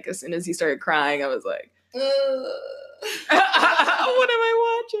away. Like as soon as he started crying, I was like, what am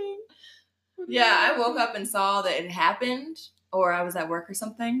I watching? Yeah, I woke up and saw that it happened, or I was at work or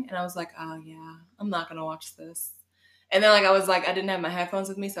something, and I was like, oh yeah, I'm not gonna watch this. And then I didn't have my headphones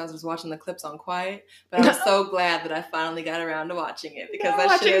with me, so I was just watching the clips on quiet. But I was so glad that I finally got around to watching it, because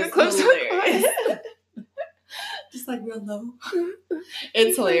that shit is hilarious. Just like real low.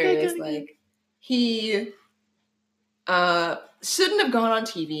 It's hilarious. Like, he shouldn't have gone on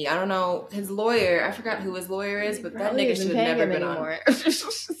TV. I don't know. His lawyer, I forgot who his lawyer is, but that nigga should have never been on.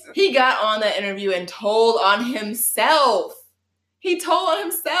 He got on that interview and told on himself. He told on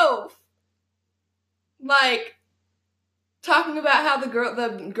himself. Like, talking about how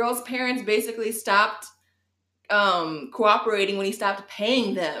the girl's parents basically stopped cooperating when he stopped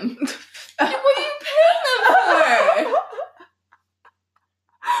paying them. What are you paying them for?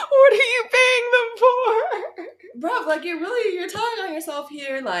 What are you paying them for? Bruv, like, you're telling on yourself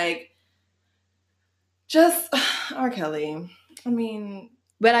here, like, just, R. Kelly. I mean,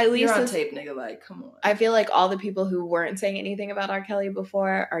 but at least you're on tape, nigga, like, come on. I feel like all the people who weren't saying anything about R. Kelly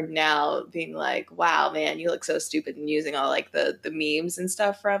before are now being like, wow, man, you look so stupid, and using all, like, the memes and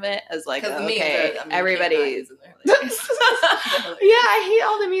stuff from it as, like, okay, everybody... Yeah, I hate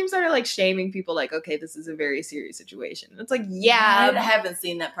all the memes that are, like, shaming people, like, okay, this is a very serious situation. It's like, yeah. I haven't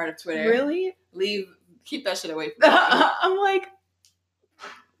seen that part of Twitter. Really? Keep that shit away from me. I'm like,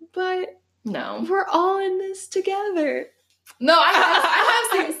 but no, we're all in this together. No, I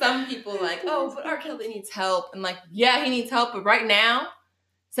have seen some people like, oh, but R. Kelly needs help. And like, yeah, he needs help. But right now,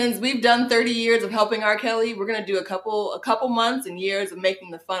 since we've done 30 years of helping R. Kelly, we're going to do a couple months and years of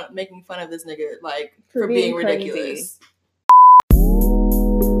making fun of this nigga, like, for being ridiculous.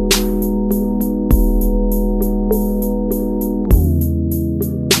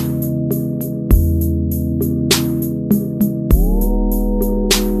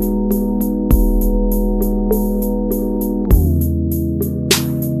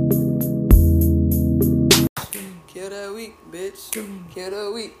 Kill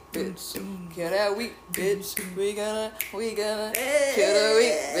the weak bitch. Kill that weak bitch. We gonna kill the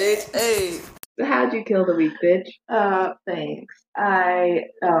weak bitch. Hey. So how'd you kill the weak bitch? Thanks. I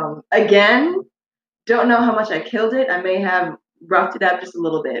again don't know how much I killed it. I may have roughed it up just a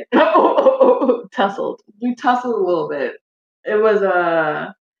little bit. Tussled. We tussled a little bit. It was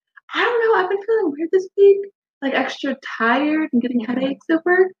I don't know. I've been feeling weird this week. Like extra tired and getting headaches at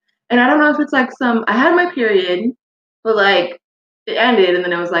work. And I don't know if it's like I had my period, but like it ended, and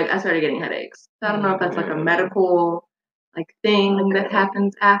then it was like I started getting headaches. So I don't know if that's like a medical like thing that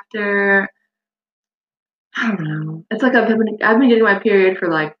happens after. I don't know. It's like I've been getting my period for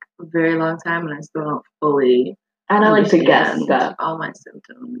like a very long time, and I still don't fully. I don't like to guess understand stuff all my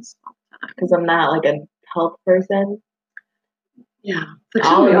symptoms all the time. because I'm not like a health person. Yeah, like,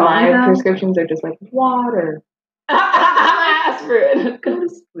 All of my know? prescriptions are just like water, aspirin, Go to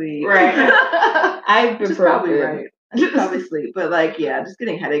sleep. Right. I Just probably right. I should probably sleep, but like, yeah, just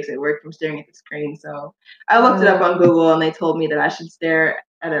getting headaches at work from staring at the screen. So I looked it up on Google, and they told me that I should stare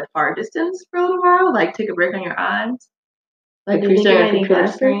at a far distance for a little while, like take a break on your eyes. Like if you're staring at a computer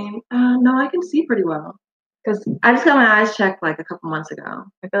screen. No, I can see pretty well. Because I just got my eyes checked like a couple months ago.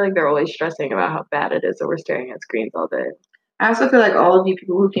 I feel like they're always stressing about how bad it is that we're staring at screens all day. I also feel like all of you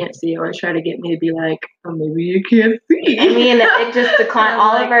people who can't see always try to get me to be like, oh, maybe you can't see. I mean, it just declines.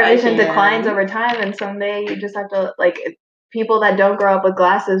 All like, of our vision declines over time, and someday you just have to like. People that don't grow up with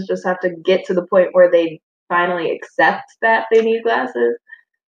glasses just have to get to the point where they finally accept that they need glasses.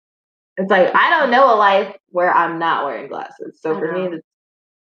 It's like I don't know a life where I'm not wearing glasses. So for me,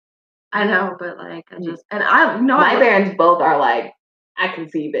 I know, but like I just my parents both are like, I can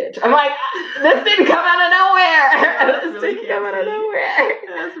see, bitch. I'm like, this didn't come out of nowhere. This didn't come out of nowhere.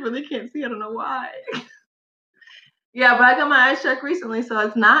 I really can't see. I don't know why. Yeah, but I got my eyes checked recently, so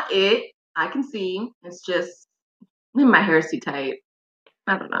it's not it. I can see. It's just my hair is too tight.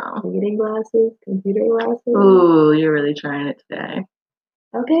 I don't know. Reading glasses, computer glasses. Ooh, you're really trying it today.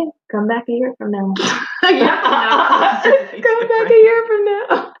 Okay, come back a year from now. Come back a year from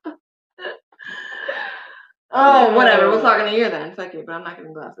now. Oh, whatever. We'll talk in a year then. Fuck it, but I'm not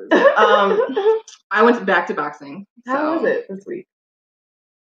getting glasses. I went back to boxing. How was it this week?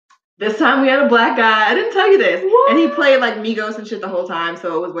 This time we had a black guy. I didn't tell you this. What? And he played like Migos and shit the whole time,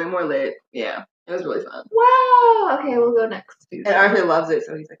 so it was way more lit. Yeah, it was really fun. Wow. Okay, we'll go next. And Arthur loves it,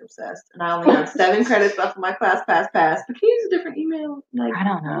 so he's like obsessed. And I only have 7 credits left for my class pass. But can you use a different email? Like I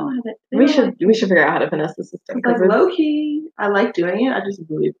don't know. We should figure out how to finesse the system. Because low key, I like doing it. I just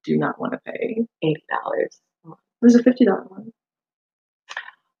really do not want to pay $80. There's a $50 one.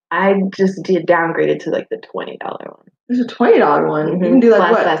 I just downgraded to like the $20 one. There's a $20 one. Mm-hmm. You can do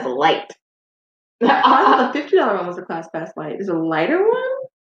like class what? Pass light. I thought the $50 one was a class pass light. There's a lighter one?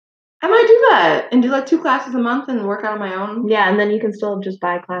 I might do that and do like 2 classes a month and work out on my own. Yeah, and then you can still just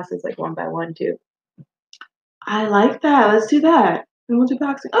buy classes like 1 by 1 too. I like that. Let's do that. And we'll do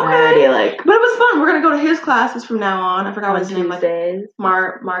boxing. Okay. I already like. But it was fun. We're gonna go to his classes from now on. I forgot what his name was. Like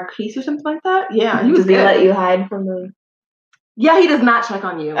Marquise or something like that. Yeah. Does he let you hide from the? Yeah, he does not check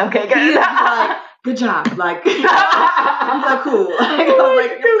on you. Okay, good. He's like, good job. Like, he's like, cool. Like, I was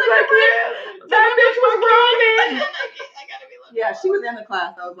like, that bitch was running. Yeah, she was in the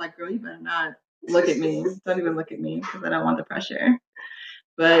class. I was like, girl, you better not look at me. Don't even look at me because I don't want the pressure.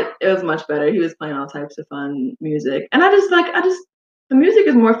 But it was much better. He was playing all types of fun music. And the music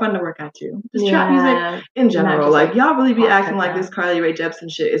is more fun to work out to. Just trap music in general. Like, y'all really be acting like this Carly Rae Jepsen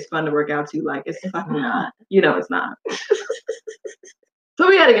shit is fun to work out to. Like, it's fucking not. You know it's not. So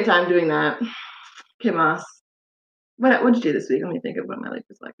we had a good time doing that. Okay, Moss. What'd you do this week? Let me think of what my life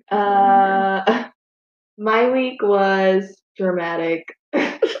was like. My week was dramatic.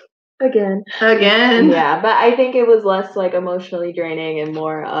 Again. Yeah, but I think it was less like emotionally draining and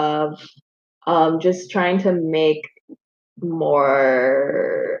more of just trying to make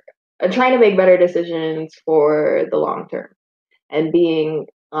better decisions for the long term and being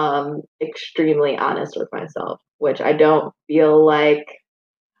extremely honest with myself, which I don't feel like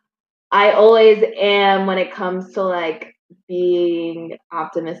I always am when it comes to like being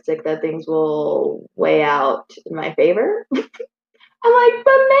optimistic that things will weigh out in my favor. I'm like,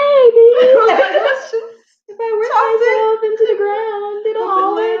 but maybe if I work myself into the ground, it'll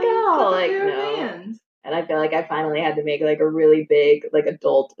all work out. Like, no. And I feel like I finally had to make like a really big, like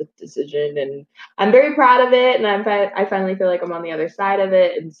adult decision, and I'm very proud of it. And I finally feel like I'm on the other side of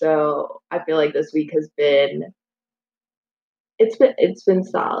it, and so I feel like this week has been, it's been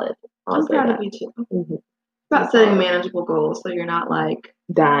solid. I'm proud of you too. Mm-hmm. About setting manageable goals, so you're not like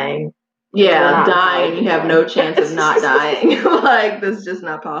dying. Yeah, dying. You have no chance of not dying. Like that's just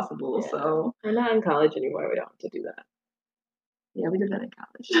not possible. Yeah. So we're not in college anymore. We don't have to do that. Yeah, we did that in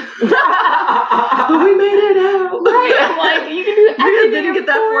college. But we made it out. Right. I'm like, you can do it. We just didn't get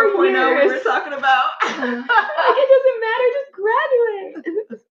that 4.0 we were talking about. Like, it doesn't matter. Just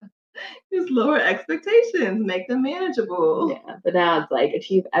graduate. Just lower expectations. Make them manageable. Yeah, but now it's like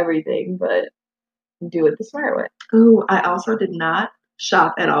achieve everything, but do it the smart way. Ooh, I also did not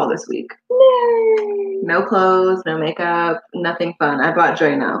shop at all this week. No clothes, no makeup, nothing fun. I bought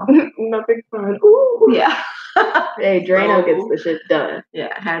Drano. Nothing fun. Ooh. Yeah. Hey, Drano gets the shit done.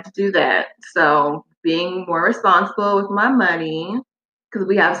 Yeah, I had to do that. So being more responsible with my money, because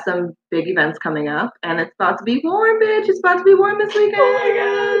we have some big events coming up, and it's about to be warm, bitch. It's about to be warm this weekend. Oh my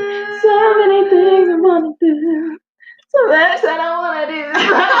God. So many things I want to do. So much that I want to do.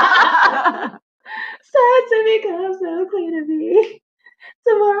 Starts to become so clear to me.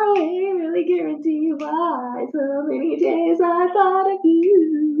 Tomorrow ain't really guarantee why. So many days I thought of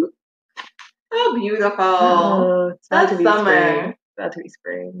you. Oh, beautiful. Oh, it's about That's to be summer. spring. It's about to be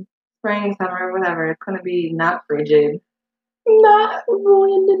spring. Spring, summer, whatever. It's going to be not frigid. Not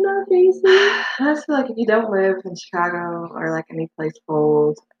ruined in our faces. I just feel like if you don't live in Chicago or like any place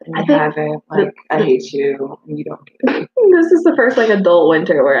cold and you haven't, like, I hate you and you don't get it. This is the first like adult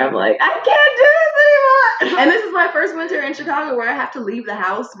winter where I'm like, I can't do this anymore. And this is my first winter in Chicago where I have to leave the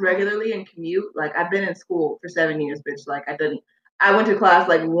house regularly and commute. Like, I've been in school for 7 years, bitch. Like, I went to class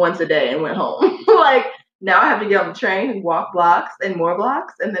like once a day and went home. Like, now I have to get on the train and walk blocks and more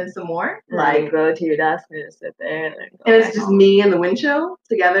blocks and then some more. Like, go to your desk and sit there. And it's just me and the wind chill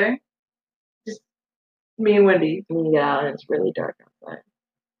together. Just me and Wendy. And you get out and it's really dark outside.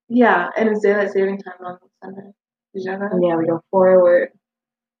 Yeah, and it's daylight saving time on Sunday. Did you know that? Yeah, we go forward.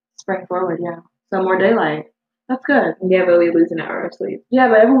 Spring forward, yeah. So more daylight. That's good. Yeah, but we lose an hour of sleep. Yeah,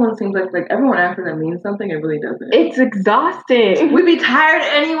 but everyone seems like everyone after that means something. It really doesn't. It's exhausting. We'd be tired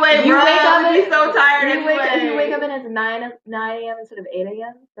anyway. You wake up and be so tired anyway. You wake up and it's 9 a.m. instead of 8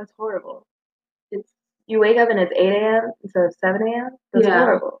 a.m. That's horrible. You wake up and it's 8 a.m. instead of 7 a.m. That's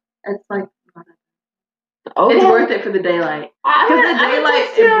horrible. It's like okay. It's worth it for the daylight. Because the daylight,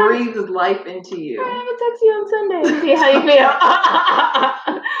 it breathes life into you. I'm gonna text you on Sunday and see how you feel.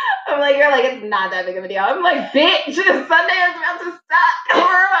 I'm like, you're like, it's not that big of a deal. I'm like, bitch, Sunday is about to stop. And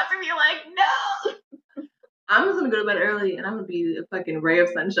we're about to be like, no. I'm just gonna go to bed early and I'm gonna be a fucking ray of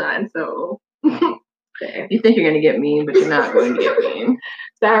sunshine. So you think you're gonna get mean, but you're not going to get mean.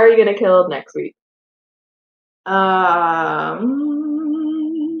 So how are you gonna kill next week?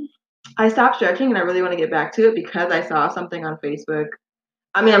 I stopped stretching and I really want to get back to it because I saw something on Facebook.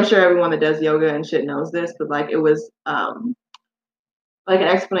 I mean, I'm sure everyone that does yoga and shit knows this, but like it was like an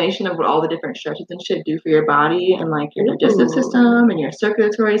explanation of what all the different stretches and shit do for your body and like your digestive system and your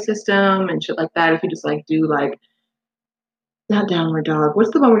circulatory system and shit like that. If you just like do like not downward dog.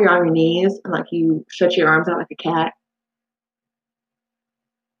 What's the one where you're on your knees and like you stretch your arms out like a cat?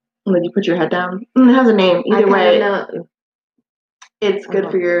 And then you put your head down. It has a name. Either way. It's good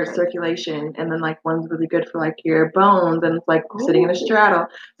for your circulation, and then like one's really good for like your bones, and it's like sitting in a straddle.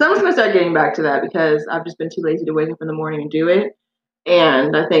 So I'm just gonna start getting back to that because I've just been too lazy to wake up in the morning and do it.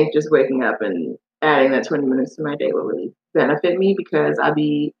 And I think just waking up and adding that 20 minutes to my day will really benefit me because I'd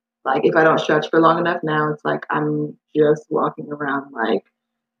be like, if I don't stretch for long enough now, it's like I'm just walking around like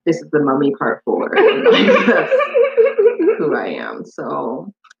this is the Mummy Part 4. And, like, that's who I am.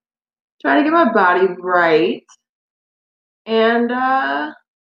 So try to get my body right. And yeah,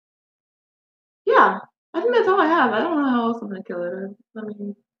 I think that's all I have. I don't know how else I'm gonna kill it. I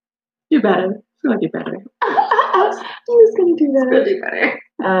mean, do better. It's gonna do better. I'm just gonna do better. It's gonna do better.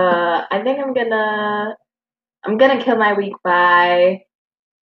 I think I'm gonna kill my week by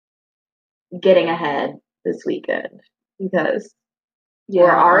getting ahead this weekend because we're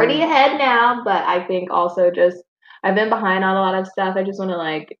already ahead now. But I think also just I've been behind on a lot of stuff. I just want to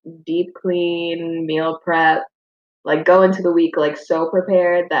like deep clean, meal prep. Like, go into the week, like, so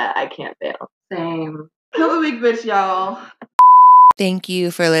prepared that I can't fail. Same. Kill the week, bitch, y'all. Thank you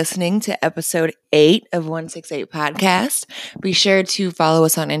for listening to episode 8 of 168 Podcast. Be sure to follow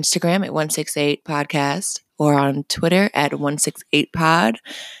us on Instagram at 168 Podcast or on Twitter at 168pod.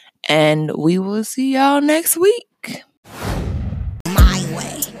 And we will see y'all next week. My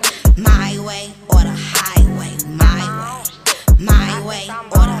way or the highway. My way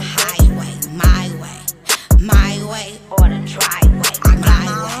or the highway. My way or the try.